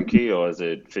more turnkey, or is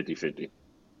it 50-50?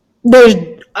 There's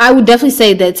I would definitely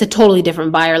say that it's a totally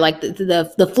different buyer. Like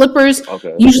the flippers,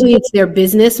 Okay. usually it's their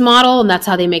business model and that's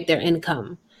how they make their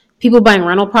income. People buying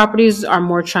rental properties are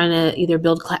more trying to either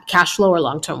build cash flow or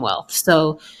long-term wealth.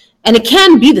 So, and it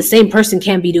can be the same person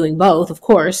can be doing both, of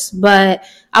course, but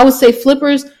I would say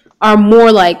flippers are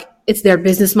more like it's their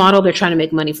business model. They're trying to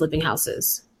make money flipping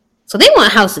houses. So they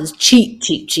want houses cheap,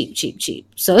 cheap, cheap, cheap,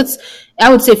 cheap. So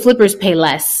I would say flippers pay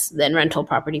less than rental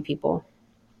property people.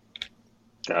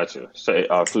 Gotcha. Say,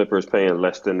 are flippers paying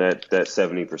less than that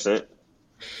 70%?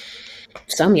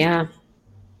 Some, yeah.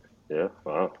 Yeah.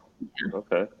 Wow.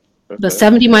 Okay. The Okay.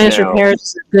 70 minus Now, repairs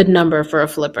is a good number for a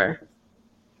flipper.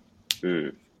 hmm,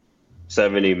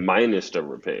 70 minus the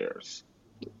repairs.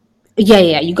 Yeah,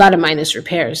 yeah, you got to minus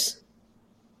repairs.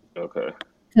 Okay.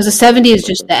 Because a Okay. 70 is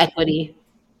just Okay. the equity.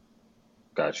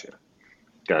 Gotcha.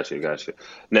 Gotcha. Gotcha.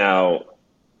 Now,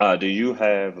 do you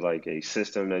have like a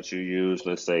system that you use?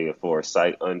 Let's say for a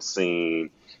sight unseen,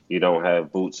 you don't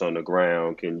have boots on the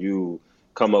ground. Can you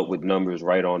come up with numbers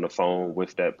right on the phone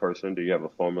with that person? Do you have a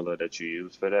formula that you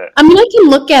use for that? I mean, I can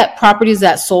look at properties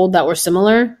that sold that were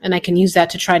similar, and I can use that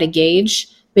to try to gauge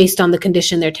based on the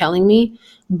condition they're telling me.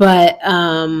 But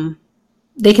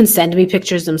they can send me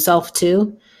pictures themselves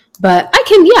too. But I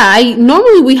can, yeah, I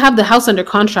normally we have the house under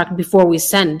contract before we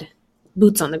send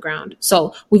boots on the ground.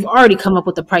 So we've already come up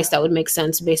with a price that would make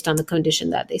sense based on the condition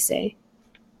that they say.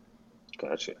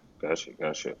 Gotcha. Gotcha.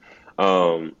 Gotcha.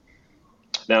 Um,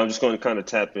 Now I'm just going to kind of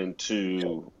tap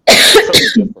into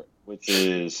something different, which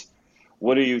is,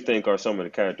 what do you think are some of the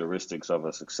characteristics of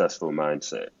a successful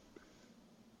mindset?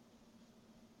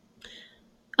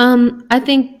 I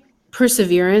think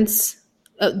perseverance,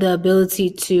 the ability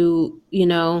to,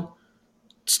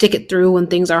 stick it through when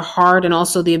things are hard, and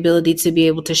also the ability to be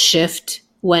able to shift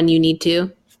when you need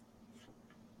to.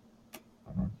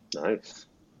 Nice,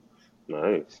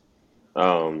 nice.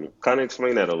 Kind of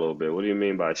explain that a little bit. What do you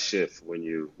mean by shift when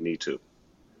you need to?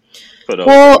 For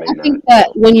those that Well, may I not think that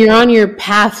know. when you're on your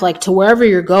path, like to wherever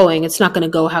you're going, it's not going to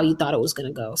go how you thought it was going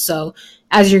to go. So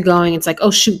as you're going, it's like,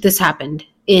 oh, shoot, this happened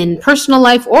in personal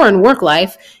life or in work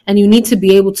life. And you need to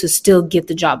be able to still get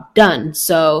the job done.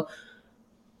 So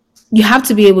you have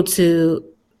to be able to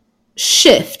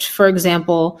shift. For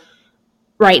example,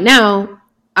 right now,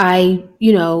 I,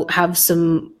 have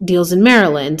some deals in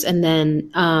Maryland, and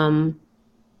then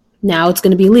Now it's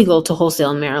going to be legal to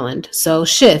wholesale in Maryland. So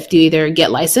shift. You either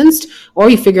get licensed or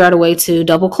you figure out a way to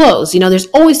double close. There's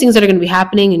always things that are going to be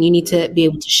happening and you need to be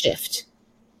able to shift.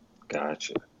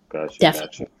 Gotcha. Gotcha. Gotcha.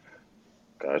 Definitely.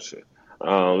 Gotcha.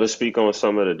 Let's speak on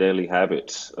some of the daily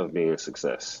habits of being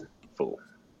successful.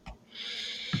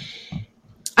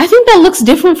 I think that looks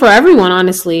different for everyone,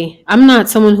 honestly. I'm not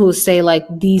someone who will say like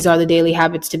these are the daily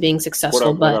habits to being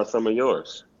successful, What but are some of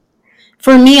yours?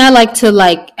 for me, I like to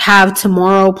like have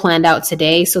tomorrow planned out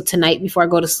today. So tonight before I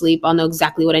go to sleep, I'll know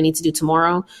exactly what I need to do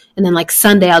tomorrow. And then like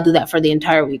Sunday, I'll do that for the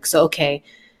entire week. So, okay,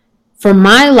 for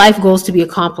my life goals to be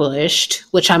accomplished,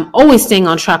 which I'm always staying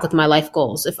on track with my life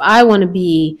goals. If I want to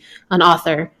be an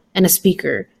author and a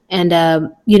speaker and, a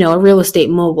real estate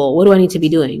mogul, what do I need to be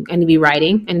doing? I need to be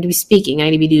writing. I need to be speaking. I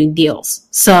need to be doing deals.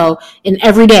 So in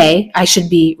every day, I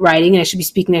should be writing and I should be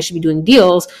speaking. I should be doing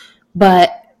deals.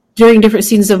 But during different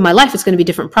seasons of my life, it's going to be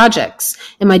different projects.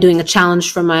 Am I doing a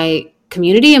challenge for my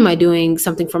community? Am I doing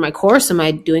something for my course? Am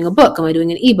I doing a book? Am I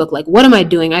doing an ebook? Like, what am I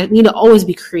doing? I need to always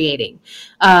be creating.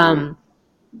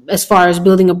 As far as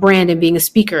building a brand and being a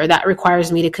speaker, that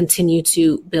requires me to continue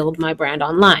to build my brand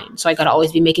online. So I got to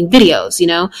always be making videos,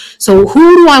 So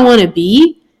who do I want to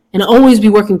be? And always be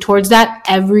working towards that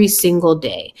every single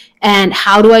day. And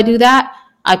how do I do that?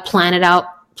 I plan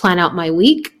out my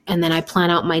week, and then I plan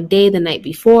out my day the night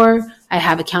before. I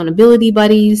have accountability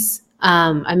buddies.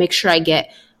 I make sure I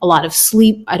get a lot of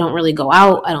sleep. I don't really go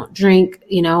out. I don't drink.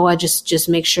 I just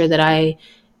make sure that I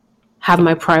have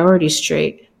my priorities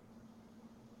straight.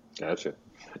 Gotcha.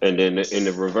 And then in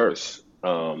the reverse,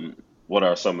 what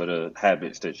are some of the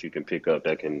habits that you can pick up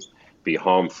that can be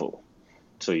harmful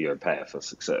to your path of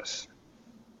success?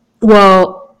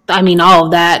 Well, I mean, all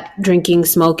of that: drinking,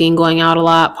 smoking, going out a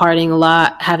lot, partying a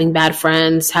lot, having bad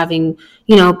friends, having,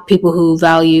 people who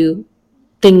value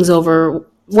things over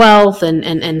wealth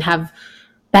and have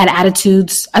bad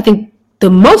attitudes. I think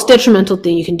the most detrimental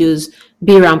thing you can do is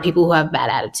be around people who have bad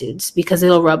attitudes because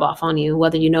it'll rub off on you,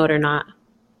 whether you know it or not.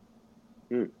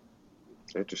 Hmm.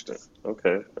 Interesting.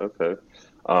 Okay. Okay.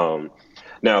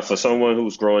 Now, for someone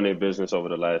who's growing their business over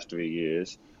the last 3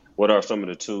 years, what are some of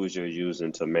the tools you're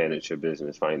using to manage your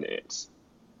business finance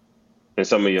and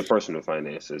some of your personal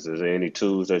finances? Is there any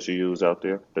tools that you use out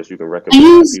there that you can I recommend to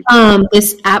use people?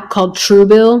 this app called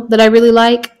Truebill that I really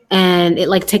like, and it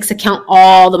like takes account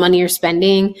all the money you're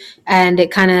spending, and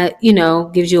it kind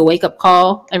of gives you a wake up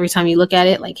call every time you look at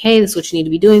it. Like, hey, this is what you need to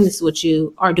be doing. This is what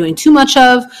you are doing too much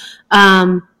of.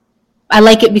 I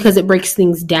like it because it breaks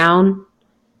things down.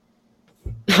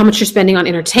 How much you're spending on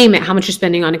entertainment, how much you're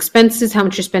spending on expenses, how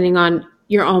much you're spending on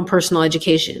your own personal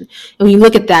education. And when you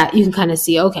look at that, you can kind of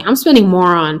see, okay, I'm spending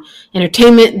more on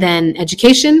entertainment than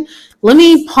education. Let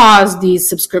me pause these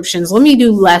subscriptions. Let me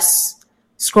do less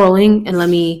scrolling and let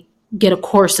me get a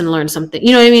course and learn something.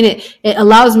 You know what I mean? It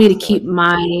allows me to keep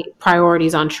my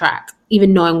priorities on track,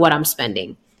 even knowing what I'm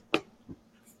spending.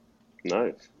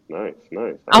 Nice, nice,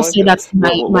 nice. I I'll like say that. that's my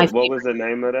What favorite. was the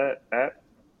name of that app?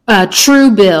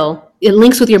 Truebill. It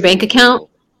links with your bank True account. Bill.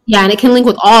 Yeah, and it can link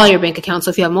with all your bank accounts. So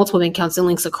if you have multiple bank accounts, it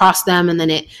links across them, and then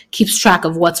it keeps track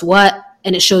of what's what,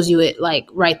 and it shows you it like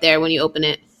right there when you open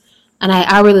it. And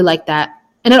I really like that.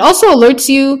 And it also alerts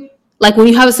you, like when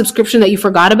you have a subscription that you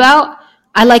forgot about.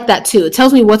 I like that too. It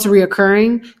tells me what's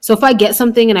reoccurring. So if I get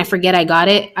something and I forget I got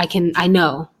it, I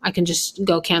know I can just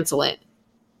go cancel it.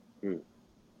 Hmm.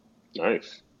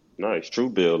 Nice, nice. True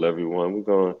Bill, everyone. We're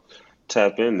going to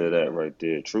tap into that right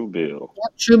there. True Bill.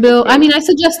 Truebill. I Okay. mean, I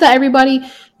suggest that everybody,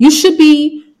 you should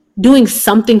be doing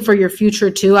something for your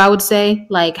future too. I would say,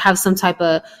 like, have some type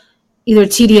of either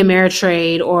TD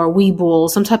Ameritrade or Webull,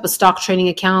 some type of stock trading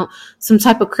account, some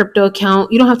type of crypto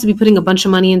account. You don't have to be putting a bunch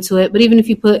of money into it, but even if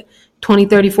you put 20,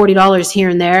 30, $40 here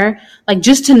and there, like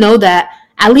just to know that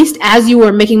at least as you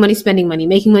were making money, spending money,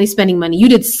 making money, spending money, you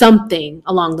did something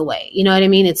along the way. You know what I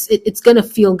mean? It's going to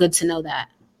feel good to know that.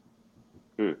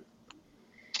 Hmm.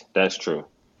 That's true.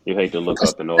 You hate to look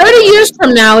Because up and know the 30 money years is from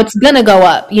gone. now, it's going to go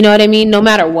up. You know what I mean? No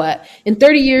matter what. In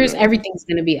 30 years, Yeah. everything's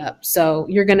going to be up. So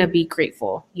you're going to be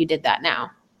grateful you did that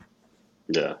now.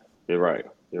 Yeah. You're right.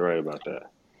 You're right about that.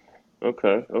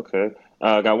 Okay. Okay.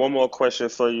 I got one more question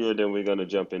for you, and then we're going to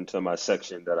jump into my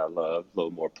section that I love, a little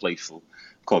more playful,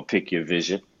 called Pick Your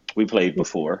Vision. We played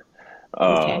before,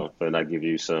 Okay. and I give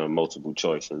you some multiple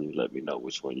choice, and you let me know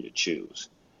which one you choose.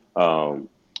 Um,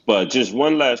 but just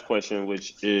one last question,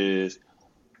 which is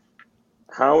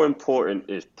how important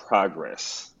is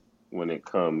progress when it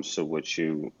comes to what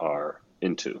you are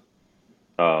into?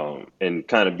 And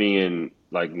kind of being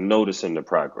like noticing the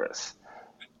progress.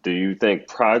 Do you think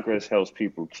progress helps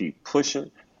people keep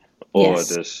pushing or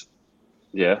Yes. just,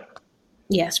 yeah?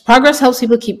 Yes, progress helps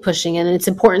people keep pushing, and it's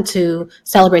important to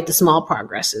celebrate the small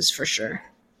progresses for sure.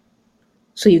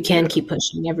 So you can Yeah. keep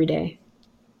pushing every day.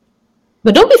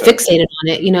 But don't be Okay. fixated on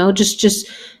it, just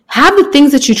have the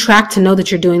things that you track to know that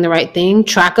you're doing the right thing.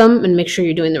 Track them and make sure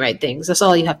you're doing the right things. That's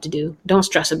all you have to do. Don't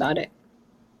stress about it.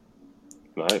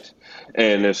 Nice.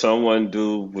 And if someone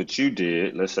do what you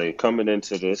did, let's say coming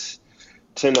into this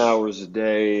 10 hours a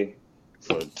day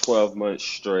for 12 months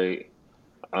straight,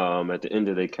 at the end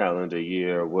of their calendar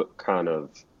year, what kind of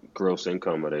gross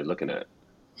income are they looking at?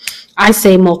 I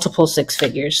say multiple six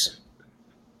figures.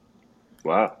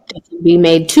 Wow. We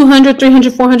made 200,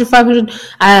 300, 400, 500.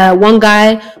 One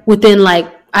guy within like,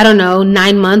 I don't know,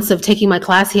 9 months of taking my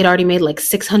class, he had already made like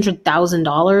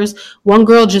 $600,000. One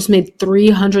girl just made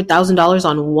 $300,000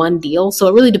 on one deal. So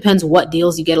it really depends what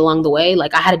deals you get along the way.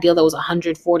 Like I had a deal that was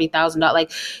 $140,000.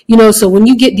 Like, so when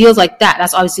you get deals like that,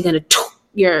 that's obviously going to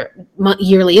your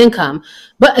yearly income.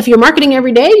 But if you're marketing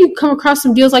every day, you come across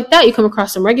some deals like that. You come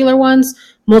across some regular ones,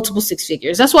 multiple six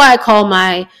figures. That's why I call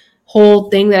my whole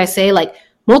thing that I say like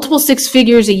multiple six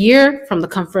figures a year from the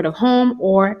comfort of home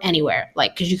or anywhere.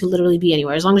 Like, because you could literally be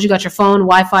anywhere. As long as you got your phone,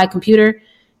 Wi-Fi, computer,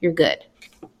 you're good.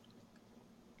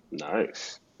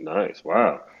 Nice. Nice.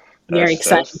 Wow. Very That's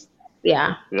exciting. that's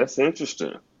Yeah. that's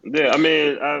interesting. Yeah, I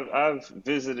mean, I've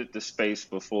visited the space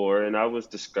before and I was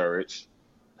discouraged,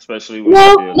 especially when you're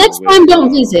Well, dealing next with time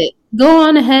don't visit. Go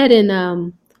on ahead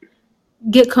and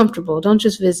get comfortable. Don't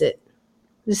just visit.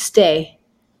 Just stay.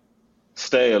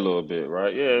 stay a little bit,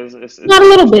 right? Yeah, it's Not a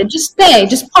little bit. interesting. Just stay.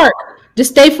 It's Just park.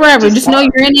 Just stay forever. just Just know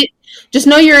part. you're in it. Just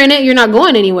know you're in it. You're not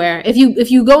going anywhere. If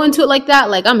you go into it like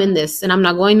that, like I'm in this and I'm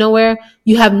not going nowhere,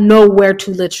 you have nowhere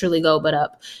to literally go but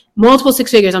up. Multiple six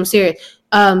figures. I'm serious.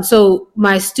 So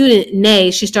my student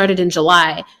Nay, she started in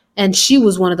July, and she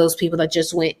was one of those people that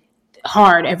just went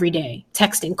hard every day,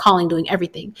 texting, calling, doing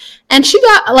everything. And she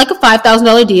got like a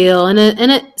 $5,000 deal and a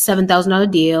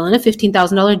 $7,000 deal and a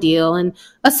 $15,000 deal and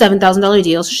a $7,000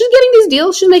 deal. So she's getting these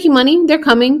deals. She's making money. They're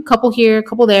coming. Couple here,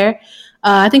 couple there.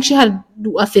 I think she had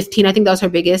a 15. I think that was her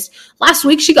biggest. Last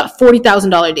week she got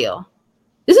 $40,000 deal.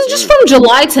 This is just Mm, from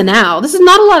July to now. This is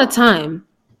not a lot of time.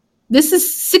 This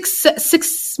is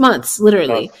six months,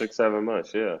 literally. about 6, 7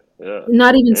 months. Yeah, yeah.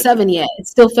 Not even seven Interesting. yet. It's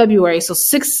still February. So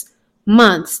 6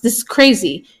 months. This is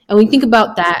crazy. And when you think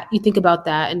about that,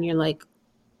 and you're like,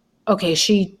 okay,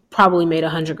 she probably made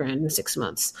 100 grand in 6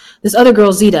 months. This other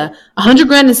girl, Zeta, 100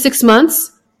 grand in 6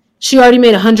 months. She already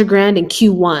made 100 grand in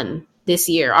Q1 this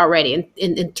year already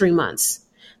in 3 months.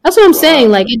 That's what I'm saying.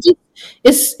 Wow. Like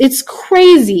it's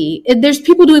crazy. There's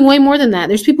people doing way more than that.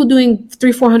 There's people doing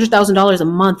 $300,000-400,000 a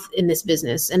month in this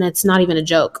business, and it's not even a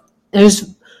joke.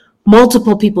 There's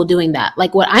multiple people doing that.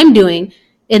 Like what I'm doing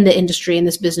in the industry in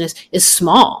this business is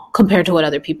small compared to what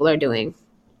other people are doing.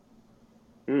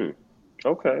 Hmm.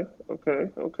 Okay. Okay.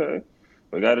 Okay.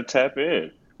 We got to tap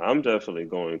in. I'm definitely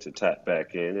going to tap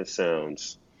back in. It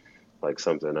sounds like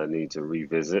something I need to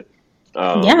revisit.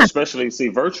 Yeah. Especially, see,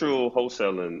 virtual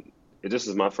wholesaling. This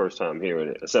is my first time hearing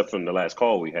it, except from the last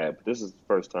call we had. But this is the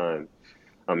first time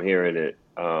I'm hearing it.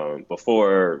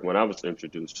 Before, when I was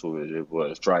introduced to it, it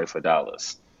was drive for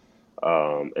dollars,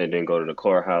 and then go to the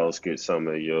courthouse, get some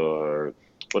of your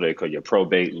what they call your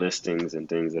probate listings and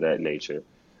things of that nature.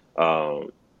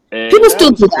 Um, People and that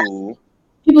still was do that. cool.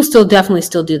 People still definitely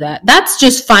still do that. That's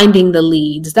just finding the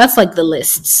leads. That's like the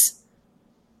lists.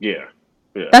 Yeah,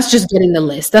 yeah, That's just getting the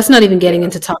list. That's not even getting yeah.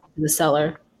 into talking to the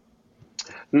seller.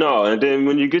 No, and then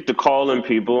when you get to calling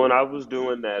people, and I was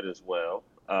doing that as well.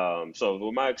 So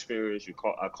with my experience,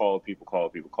 I call people, call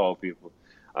people, call people.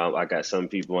 I got some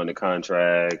people under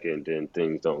contract, and then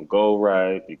things don't go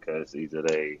right because either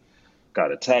they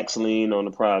got a tax lien on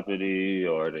the property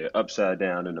or they're upside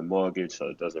down in the mortgage, so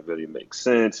it doesn't really make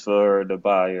sense for the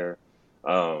buyer.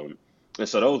 Um, and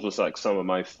so those was like some of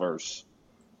my first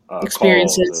calls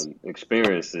Experiences. and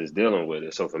experiences dealing with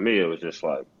it. So for me, it was just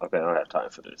like, okay, I don't have time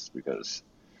for this because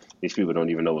these people don't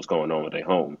even know what's going on with their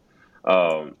home.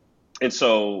 Um, and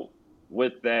so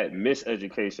with that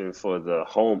miseducation for the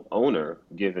homeowner,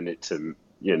 giving it to,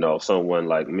 someone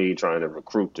like me trying to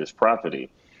recruit this property,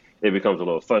 it becomes a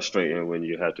little frustrating when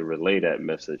you have to relay that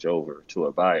message over to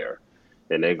a buyer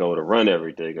and they go to run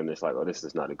everything and it's like, oh, this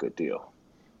is not a good deal.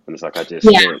 And it's like, I just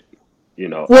Yeah. spent,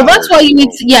 Well, that's hours why on the you need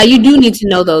phone. to, yeah, you do need to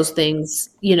know those things.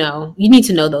 You need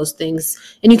to know those things,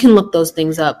 and you can look those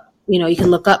things up. You can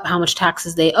look up how much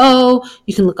taxes they owe.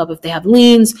 You can look up if they have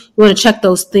liens. You want to check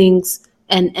those things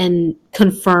and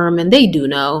confirm, and they do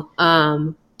know,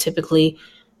 typically.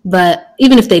 But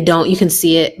even if they don't, you can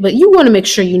see it. But you want to make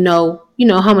sure you know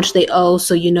how much they owe,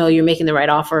 so you're making the right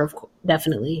offer.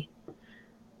 Definitely.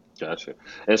 Gotcha.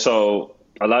 And so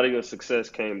A lot of your success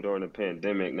came during the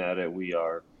pandemic. Now that we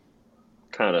are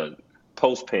kind of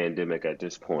post-pandemic at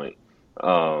this point,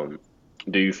 um,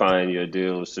 do you find your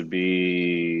deals to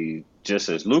be just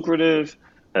as lucrative?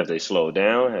 Have they slowed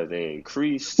down? Have they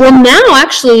increased? Well, now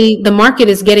actually the market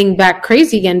is getting back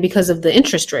crazy again because of the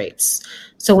interest rates.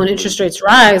 So when Hmm. interest rates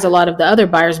rise, a lot of the other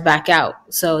buyers back out.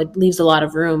 So it leaves a lot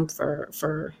of room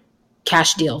for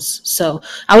cash deals. So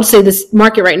I would say this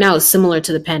market right now is similar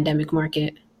to the pandemic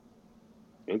market.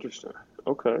 Interesting.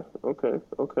 Okay, okay,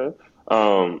 okay.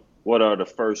 What are the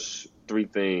first three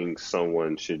things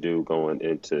someone should do going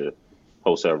into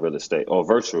wholesale real estate or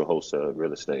virtual wholesale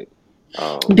real estate?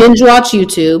 Um, Binge watch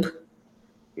YouTube,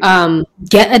 mhm.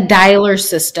 get a dialer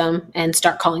system, and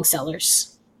start calling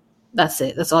sellers. That's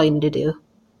it. That's all you need to do.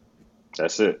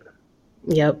 That's it.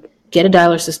 Yep. Get a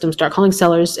dialer system, start calling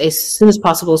sellers as soon as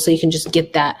possible so you can just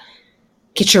get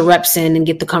your reps in and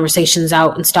get the conversations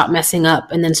out and stop messing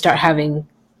up and then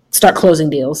start closing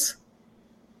deals.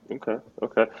 Okay,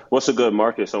 okay. What's a good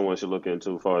market someone should look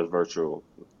into as far as virtual,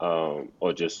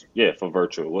 or just yeah for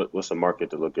virtual? What's a market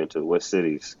to look into? What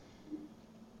cities?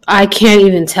 I can't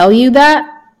even tell you that.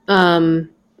 Um,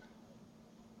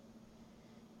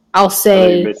 I'll I know you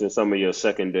say, mentioned some of your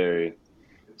secondary yeah,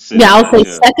 cities I'll that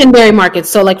say you. secondary markets.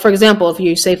 So, like, for example, if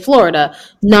you say Florida,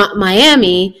 not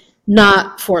Miami,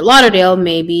 not Fort Lauderdale,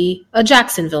 maybe a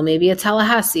Jacksonville, maybe a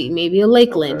Tallahassee, maybe a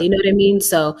Lakeland. Okay, You know what I mean?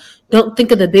 So, don't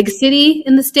think of the big city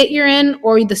in the state you're in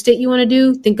or the state you want to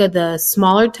do. Think of the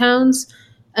smaller towns.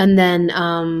 And then,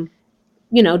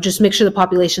 just make sure the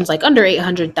population's like under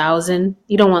 800,000.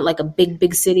 You don't want like a big,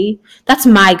 big city. That's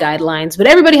my guidelines, but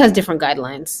everybody has different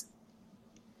guidelines.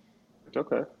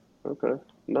 okay, okay.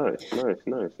 Nice, nice,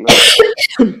 nice,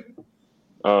 nice.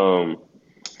 Um,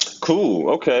 cool.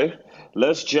 Okay,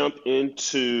 let's jump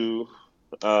into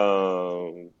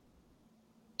um,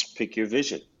 pick your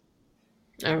vision.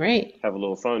 All right. Have a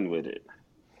little fun with it.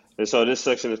 And so this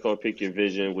section is called Pick Your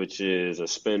Vision, which is a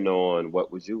spin on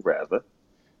what would you rather.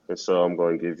 And so I'm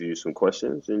going to give you some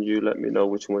questions and you let me know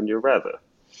which one you'd rather.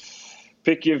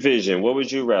 Pick your vision. What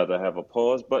would you rather have, a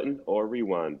pause button or a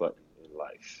rewind button in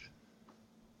life?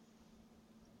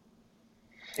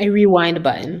 A rewind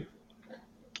button.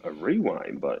 A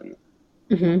rewind button.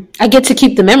 I get to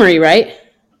keep the memory, right?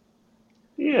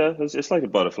 Yeah, it's like a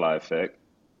butterfly effect.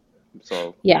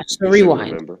 So Yeah, so you should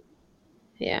rewind. remember.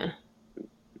 Yeah,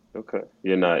 Okay.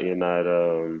 You're not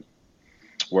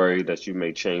worried that you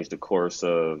may change the course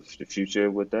of the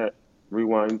future with that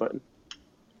rewind button?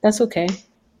 that's okay.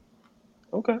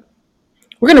 Okay.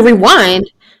 We're going to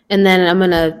rewind and then I'm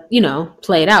going to,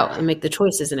 play it out and make the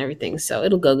choices and everything. So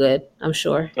it'll go good, I'm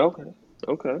sure. Okay.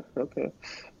 Okay. Okay.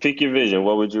 Pick your vision.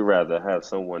 What would you rather have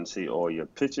someone see all your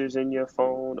pictures in your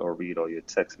phone or read all your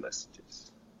text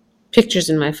messages? Pictures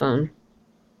in my phone.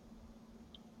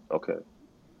 Okay.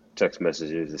 Text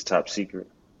messages is top secret.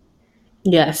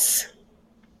 Yes.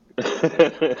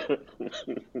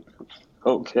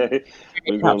 Okay.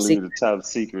 We're Top gonna leave secret. the top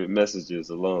secret messages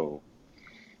alone.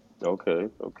 Okay,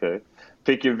 okay.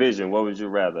 Pick your vision. What would you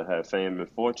rather have, fame and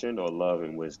fortune or love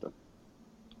and wisdom?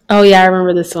 Oh, yeah, I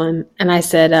remember this one. And I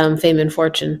said fame and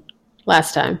fortune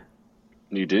last time.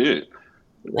 You did.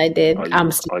 I did.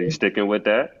 Are you sticking with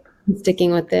that? I'm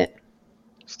sticking with it.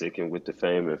 Sticking with the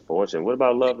fame and fortune. What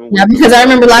about love and Yeah, wisdom? because What I about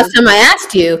remember last love? time I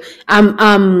asked you,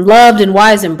 I'm loved and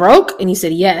wise and broke, and you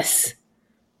said yes.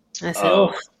 I said,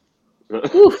 oh, Oh.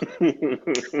 whew.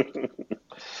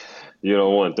 You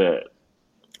don't want that.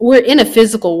 We're in a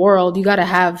physical world. You got to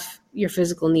have your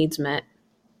physical needs met.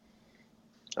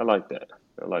 I like that.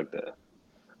 I like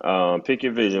that. Pick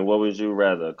your vision. What would you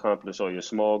rather accomplish all your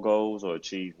small goals or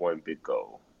achieve one big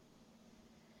goal?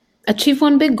 Achieve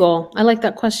one big goal. I like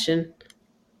that question.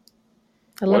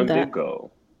 I love One that. big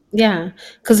goal. Yeah,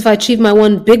 because if I achieve my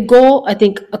one big goal, I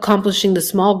think accomplishing the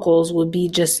small goals would be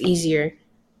just easier.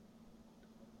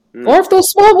 Or Hmm. if those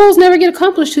small goals never get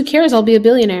accomplished, who cares? I'll be a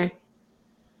billionaire.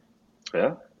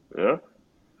 Yeah. Yeah.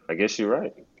 I guess you're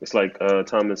right. It's like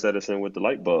Thomas Edison with the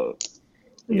light bulb.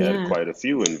 He had Yeah. quite a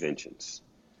few inventions.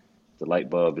 The light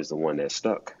bulb is the one that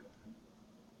stuck.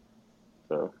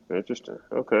 So interesting.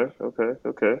 Okay. Okay.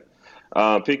 Okay.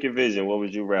 Pick your vision. What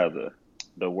would you rather?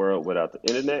 The world without the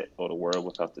internet or the world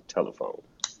without the telephone?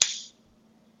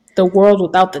 The world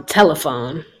without the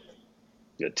telephone.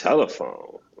 Your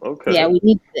telephone. Yeah, Okay. we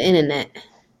need the internet.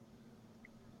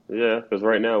 Yeah, because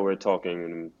right now we're talking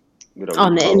and we don't need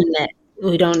On the the phone. internet,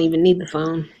 we don't even need the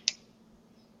phone.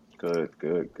 Good,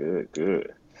 good, good,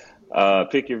 good.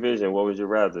 Pick your vision. What would you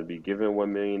rather be given $1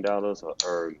 million or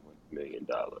earn $1 million?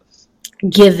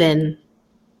 Given.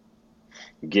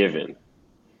 Given.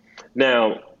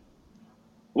 Now,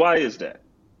 why is that?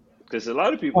 Because a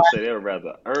lot of people say they would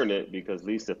rather earn it because at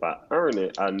least if I earn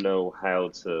it, I know how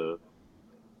to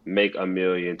make a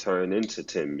million turn into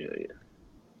 10 million.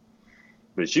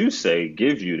 But you say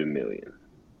give you the million.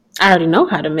 I already know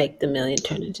how to make the million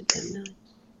turn into 10 million.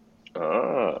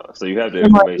 Ah, so you have the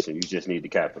information. You just need the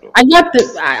capital. I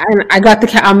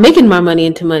got I'm making my money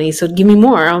into money. So give me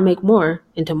more. I'll make more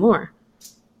into more.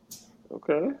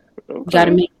 Okay. You got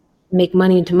to Okay. make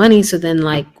money into money. So then,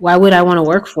 like, why would I want to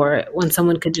work for it when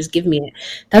someone could just give me it?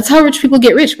 That's how rich people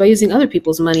get rich, by using other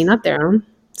people's money, not their own.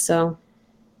 So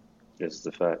This is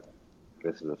the fact.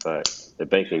 This is the fact. The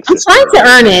banking I'm system trying is to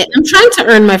earn it. inefficient. I'm trying to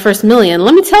earn my first million.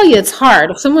 Let me tell you, it's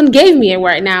hard. If someone gave me it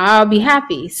right now, I'll be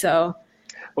happy. So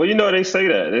Well, they say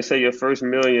that. They say your first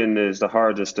million is the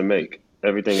hardest to make.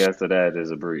 Everything after that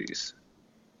is a breeze.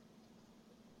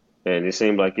 And it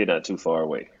seems like you're not too far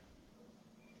away.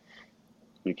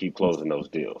 You keep closing those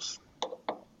deals.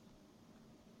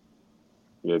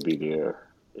 You'll be there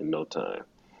in no time.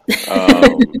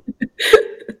 Um,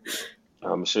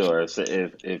 I'm sure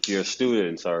if your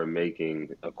students are making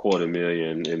a quarter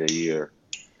million in a year,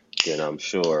 then I'm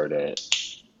sure that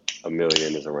a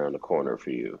million is around the corner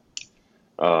for you.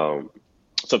 Um,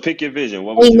 so pick your vision.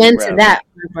 What would you amen to rather? that,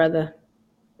 my brother.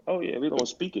 Oh yeah, we're gonna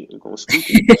speak it. We're gonna speak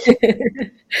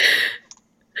it.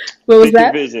 What was Pick your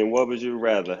that? vision. What would you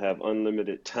rather have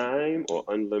unlimited time or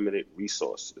unlimited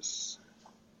resources?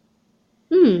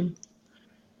 Hmm.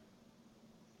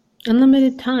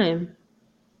 Unlimited time.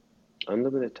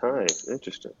 Unlimited time.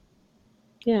 Interesting.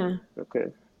 Yeah. Okay.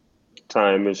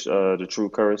 Time is the true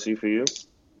currency for you.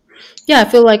 Yeah, I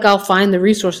feel like I'll find the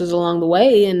resources along the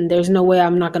way, and there's no way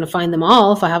I'm not going to find them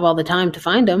all if I have all the time to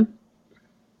find them.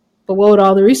 But what would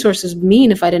all the resources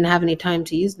mean if I didn't have any time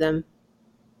to use them?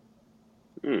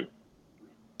 Hmm.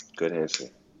 Good answer.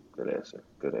 Good answer.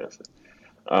 Good answer.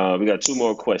 We got two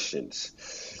more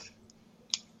questions.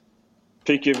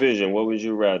 Pick your vision. What would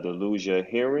you rather lose your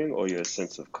hearing or your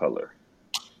sense of color?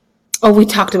 Oh, we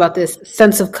talked about this.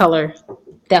 Sense of color.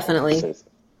 Definitely. Sense,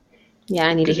 Yeah,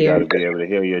 I need to because you got hear. to be able to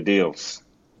hear your deals.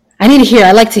 I need to hear.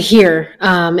 I like to hear.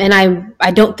 And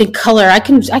I don't think color. I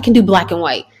can do black and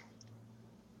white.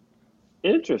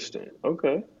 Interesting.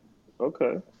 Okay.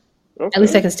 Okay. At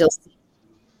least I Okay. can still see.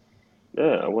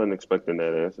 Yeah, I wasn't expecting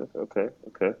that answer. Okay.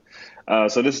 Okay.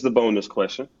 So this is the bonus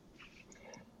question.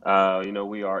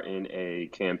 We are in a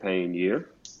campaign year,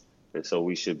 and so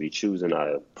we should be choosing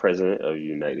our president of the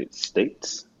United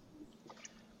States.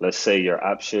 Let's say your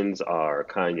options are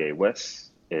Kanye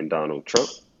West and Donald Trump.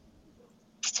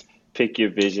 Pick your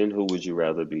vision. Who would you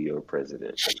rather be your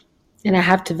president? And I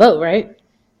have to vote, right?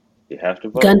 You have to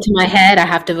Gun vote. to my head, I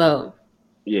have to vote.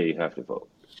 Yeah, you have to vote.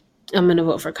 I'm going to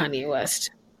vote for Kanye West.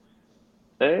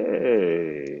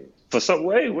 Hey, for some,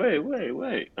 wait.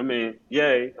 I mean,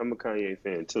 yay, I'm a Kanye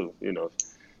fan too.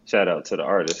 Shout out to the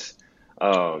artist.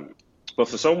 Um, but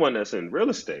for someone that's in real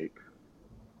estate,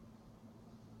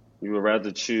 you would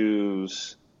rather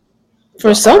choose For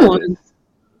the someone. artist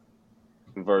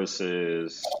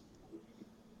versus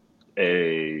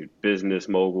a business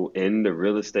mogul in the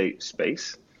real estate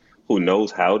space who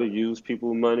knows how to use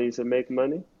people's money to make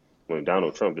money. When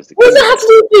Donald Trump is the What does king that of have that. to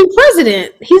do with being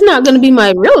president? He's not going to be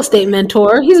my real estate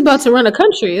mentor. He's about to run a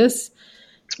country. It's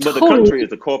But the country totally.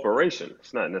 is a corporation.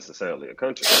 It's not necessarily a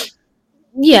country.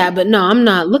 Yeah, but no, I'm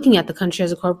not looking at the country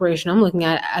as a corporation. I'm looking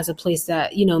at it as a place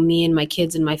that, me and my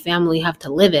kids and my family have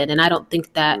to live in. And I don't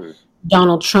think that Hmm.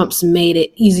 Donald Trump's made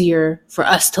it easier for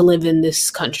us to live in this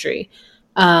country.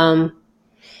 Um,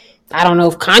 I don't know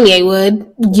if Kanye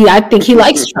would. Yeah, I think he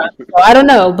likes Trump. So I don't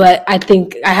know, but I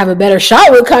think I have a better shot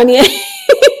with Kanye.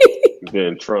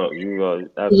 Ben Trump, you are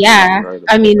absolutely Yeah. right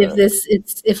I about mean,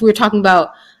 that. if we're talking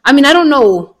about, I mean, I don't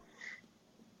know.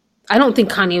 I don't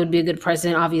think Kanye would be a good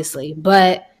president, obviously,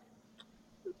 but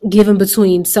given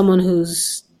between someone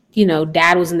whose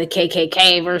dad was in the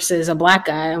KKK versus a black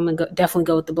guy, I'm gonna definitely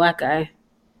go with the black guy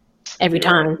every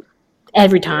You're right. time.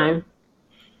 Every You're right. time.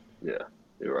 Yeah,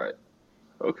 you're right.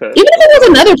 Okay. Even if it was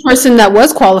Okay. another person that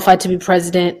was qualified to be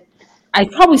president, I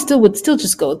probably still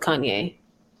just go with Kanye.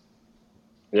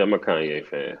 Yeah, I'm a Kanye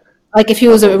fan. Like if he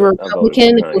I was a voted. I voted for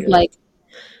Republican, Kanye.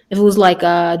 if it was like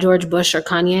George Bush or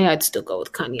Kanye, I'd still go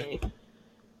with Kanye.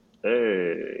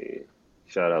 Hey,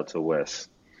 shout out to Wes.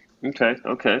 Okay.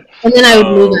 Okay. And then I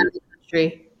would move out Um, of the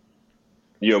country.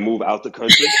 you'll move out the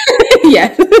country.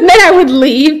 Yes. And then I would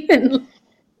leave, and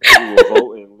You will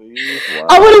vote and leave.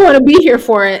 I wouldn't Wow. want to be here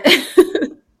for it.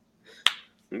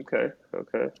 Okay.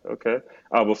 Okay. Okay.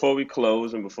 Before we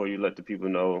close and before you let the people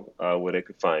know where they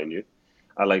could find you,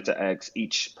 I like to ask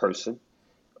each person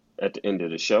at the end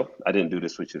of the show. I didn't do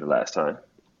this with you the last time.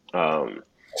 Um,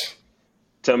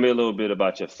 Tell me a little bit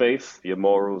about your faith, your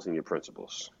morals, and your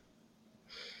principles.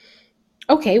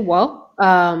 Okay, well,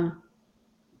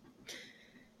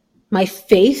 my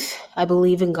faith, I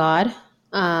believe in God.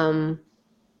 Um,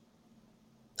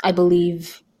 I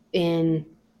believe in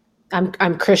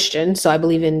I'm Christian, so I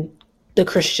believe in the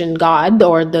Christian God,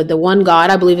 or the one God.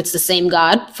 I believe it's the same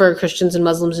God for Christians and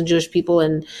Muslims and Jewish people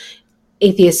and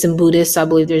atheists and Buddhists. I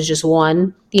believe there's just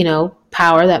one,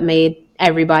 power that made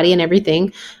everybody and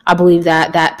everything. I believe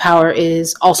that that power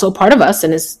is also part of us,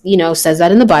 and is, says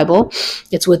that in the Bible.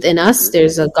 It's within us. Hmm.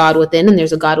 There's a God within and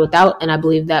there's a God without. And I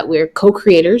believe that we're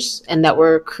co-creators and that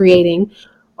we're creating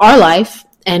our life,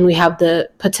 and we have the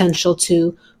potential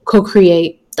to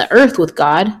co-create the earth with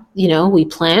God. We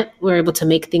plant, we're able to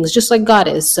make things just like God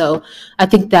is. So I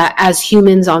think that as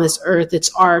humans on this earth,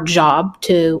 it's our job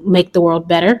to make the world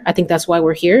better. I think that's why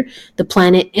we're here, the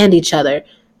planet and each other.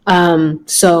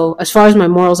 So as far as my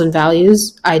morals and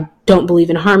values, I don't believe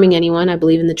in harming anyone. I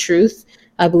believe in the truth.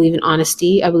 I believe in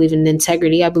honesty. I believe in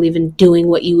integrity. I believe in doing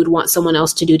what you would want someone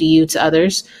else to do to you, to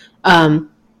others.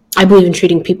 I believe in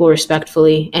treating people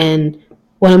respectfully. And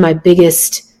one of my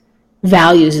biggest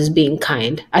values is being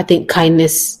kind. I think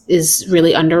kindness is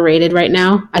really underrated right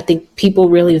now. I think people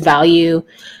really value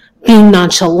being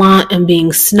nonchalant and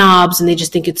being snobs, and they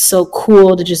just think it's so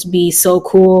cool to just be so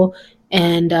cool.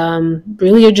 And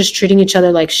really, you're just treating each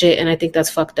other like shit. And I think that's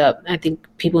fucked up. I think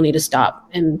people need to stop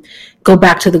and go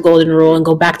back to the golden rule and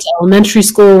go back to elementary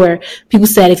school, where people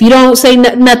said, if you don't say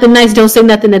nothing nice, don't say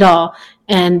nothing at all.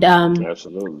 And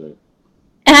Absolutely.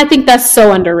 and I think that's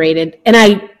so underrated. And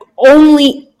I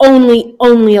only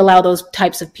allow those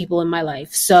types of people in my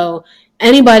life. So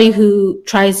anybody who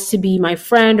tries to be my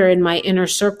friend or in my inner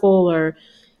circle or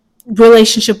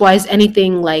relationship wise,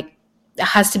 anything, like, it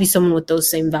has to be someone with those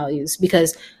same values,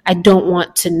 because I don't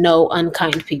want to know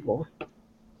unkind people.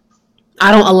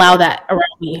 I don't allow that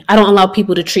around me. I don't allow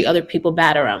people to treat other people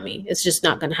bad around me. It's just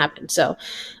not going to happen. So,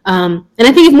 and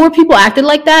I think if more people acted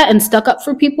like that and stuck up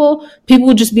for people, people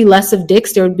would just be less of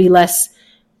dicks. There would be less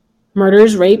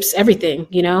murders, rapes, everything,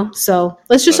 So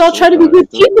let's just all try to be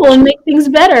good people and make things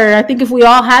better. I think if we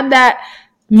all had that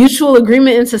mutual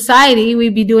agreement in society,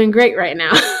 we'd be doing great right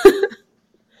now.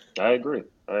 I agree.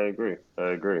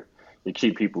 You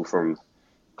keep people from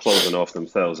closing off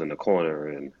themselves in the corner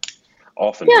and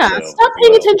offing Yeah, themselves stop as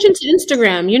paying well. attention to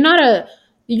Instagram.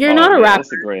 You're Oh not a man, rapper.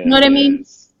 You know Instagram what I mean?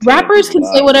 is tearing Rappers people can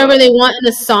say lives whatever up. they want in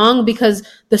a song because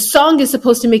the song is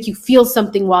supposed to make you feel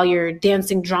something while you're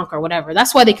dancing drunk or whatever.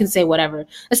 That's why they can say whatever.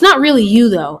 It's not really you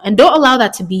though. And don't allow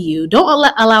that to be you. Don't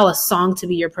allow a song to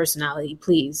be your personality,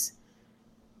 please.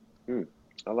 Hmm.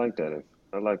 I like that.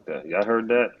 I like that. Y'all heard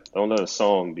that? Don't let a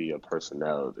song be your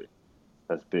personality.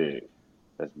 That's big.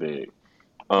 That's big.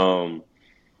 Um,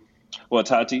 well,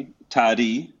 Tadi,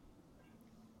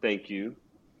 thank you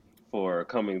for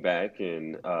coming back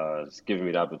and giving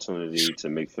me the opportunity to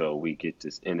make sure we get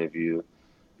this interview.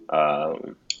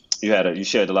 Um, you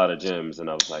shared a lot of gems, and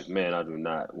I was like, man, I do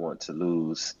not want to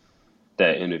lose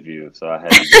that interview, so I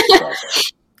had to get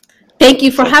Thank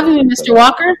you for some having from me, you for Mr. that.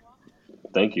 Walker.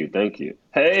 Thank you, thank you.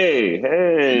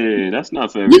 Hey, that's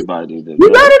not for You, everybody to you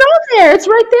got know. it on there. It's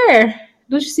right there.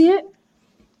 Don't you see it?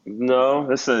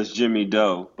 No, it says Jimmy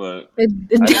Doe, but it, I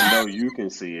didn't it know you can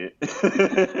see it.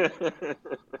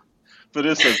 But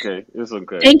it's okay. It's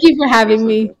okay. Thank you for It's having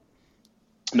me. okay.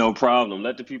 No problem.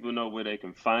 Let the people know where they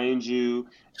can find you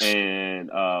and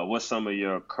what's some of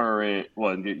your current,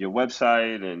 well, your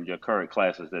website and your current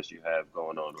classes that you have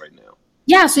going on right now.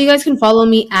 Yeah, so you guys can follow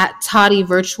me at Tadi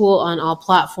Virtual on all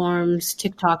platforms: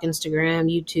 TikTok, Instagram,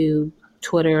 YouTube,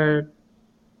 Twitter,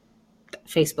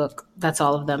 Facebook. That's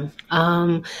all of them.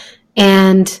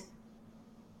 And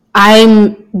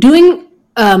I'm doing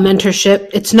a mentorship.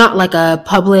 It's not like a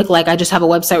public, like I just have a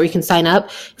website where you can sign up.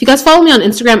 If you guys follow me on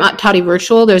Instagram at Toddy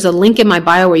Virtual, there's a link in my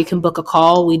bio where you can book a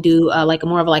call. We do like a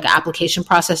more of like an application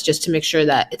process just to make sure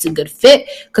that it's a good fit,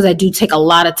 because I do take a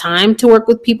lot of time to work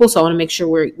with people. So I want to make sure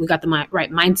we got the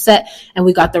right mindset and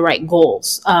we got the right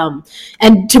goals.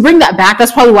 And to bring that back,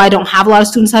 that's probably why I don't have a lot of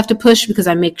students I have to push, because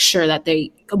I make sure that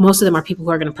most of them are people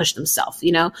who are going to push themselves,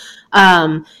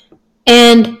 And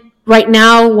right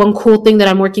now, one cool thing that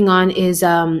I'm working on is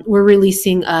we're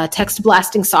releasing text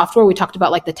blasting software. We talked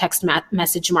about like the text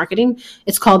message marketing.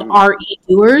 It's called Mm.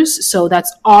 REDoers. So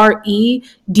that's REDOERS.io,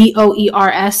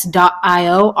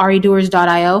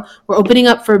 REDoers.io. We're opening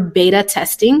up for beta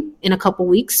testing in a couple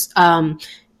weeks.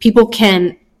 People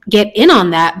can get in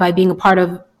on that by being a part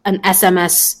of an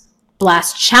SMS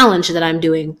blast challenge that I'm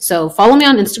doing. So follow me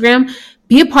on Instagram,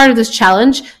 be a part of this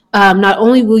challenge. Not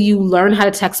only will you learn how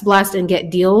to text blast and get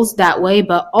deals that way,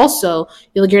 but also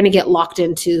you're going to get locked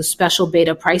into special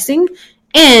beta pricing.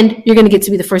 and you're going to get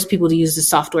to be the first people to use the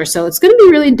software. So it's going to be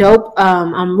really dope.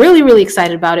 I'm really, really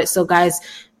excited about it. So guys,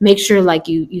 make sure like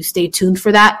you stay tuned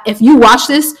for that. If you watch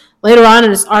this later on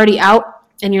and it's already out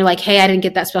and you're like, hey, I didn't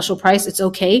get that special price, it's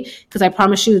okay. Because I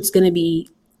promise you it's going to be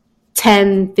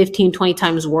 10, 15, 20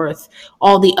 times worth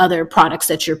all the other products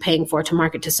that you're paying for to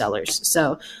market to sellers.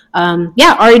 So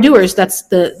yeah, RE Doers, that's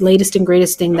the latest and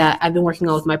greatest thing that I've been working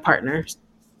on with my partners.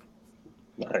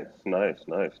 Nice.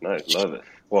 Love it.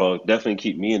 Well, definitely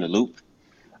keep me in the loop.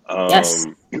 Yes.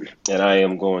 And I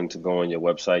am going to go on your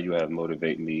website. You have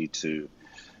motivated me to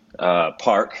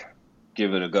park,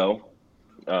 give it a go.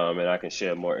 And I can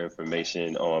share more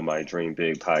information on my Dream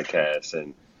Big podcast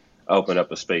and open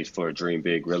up a space for Dream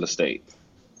Big Real Estate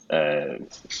and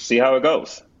see how it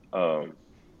goes.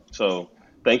 So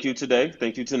thank you today.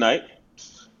 Thank you tonight.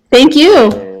 Thank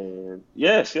you. And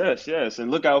yes. And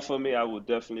look out for me. I will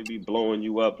definitely be blowing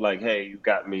you up like, hey, you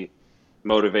got me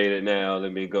motivated now.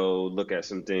 Let me go look at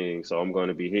some things. So I'm going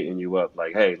to be hitting you up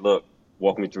like, hey, look,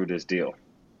 walk me through this deal.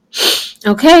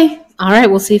 Okay. All right.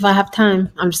 We'll see if I have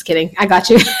time. I'm just kidding. I got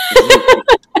you.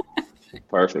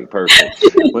 Perfect.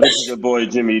 Well, this is your boy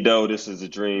Jimmy Doe. This is the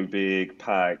Dream Big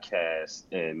podcast,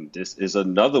 and this is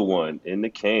another one in the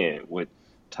can with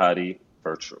Tadi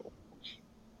Virtual.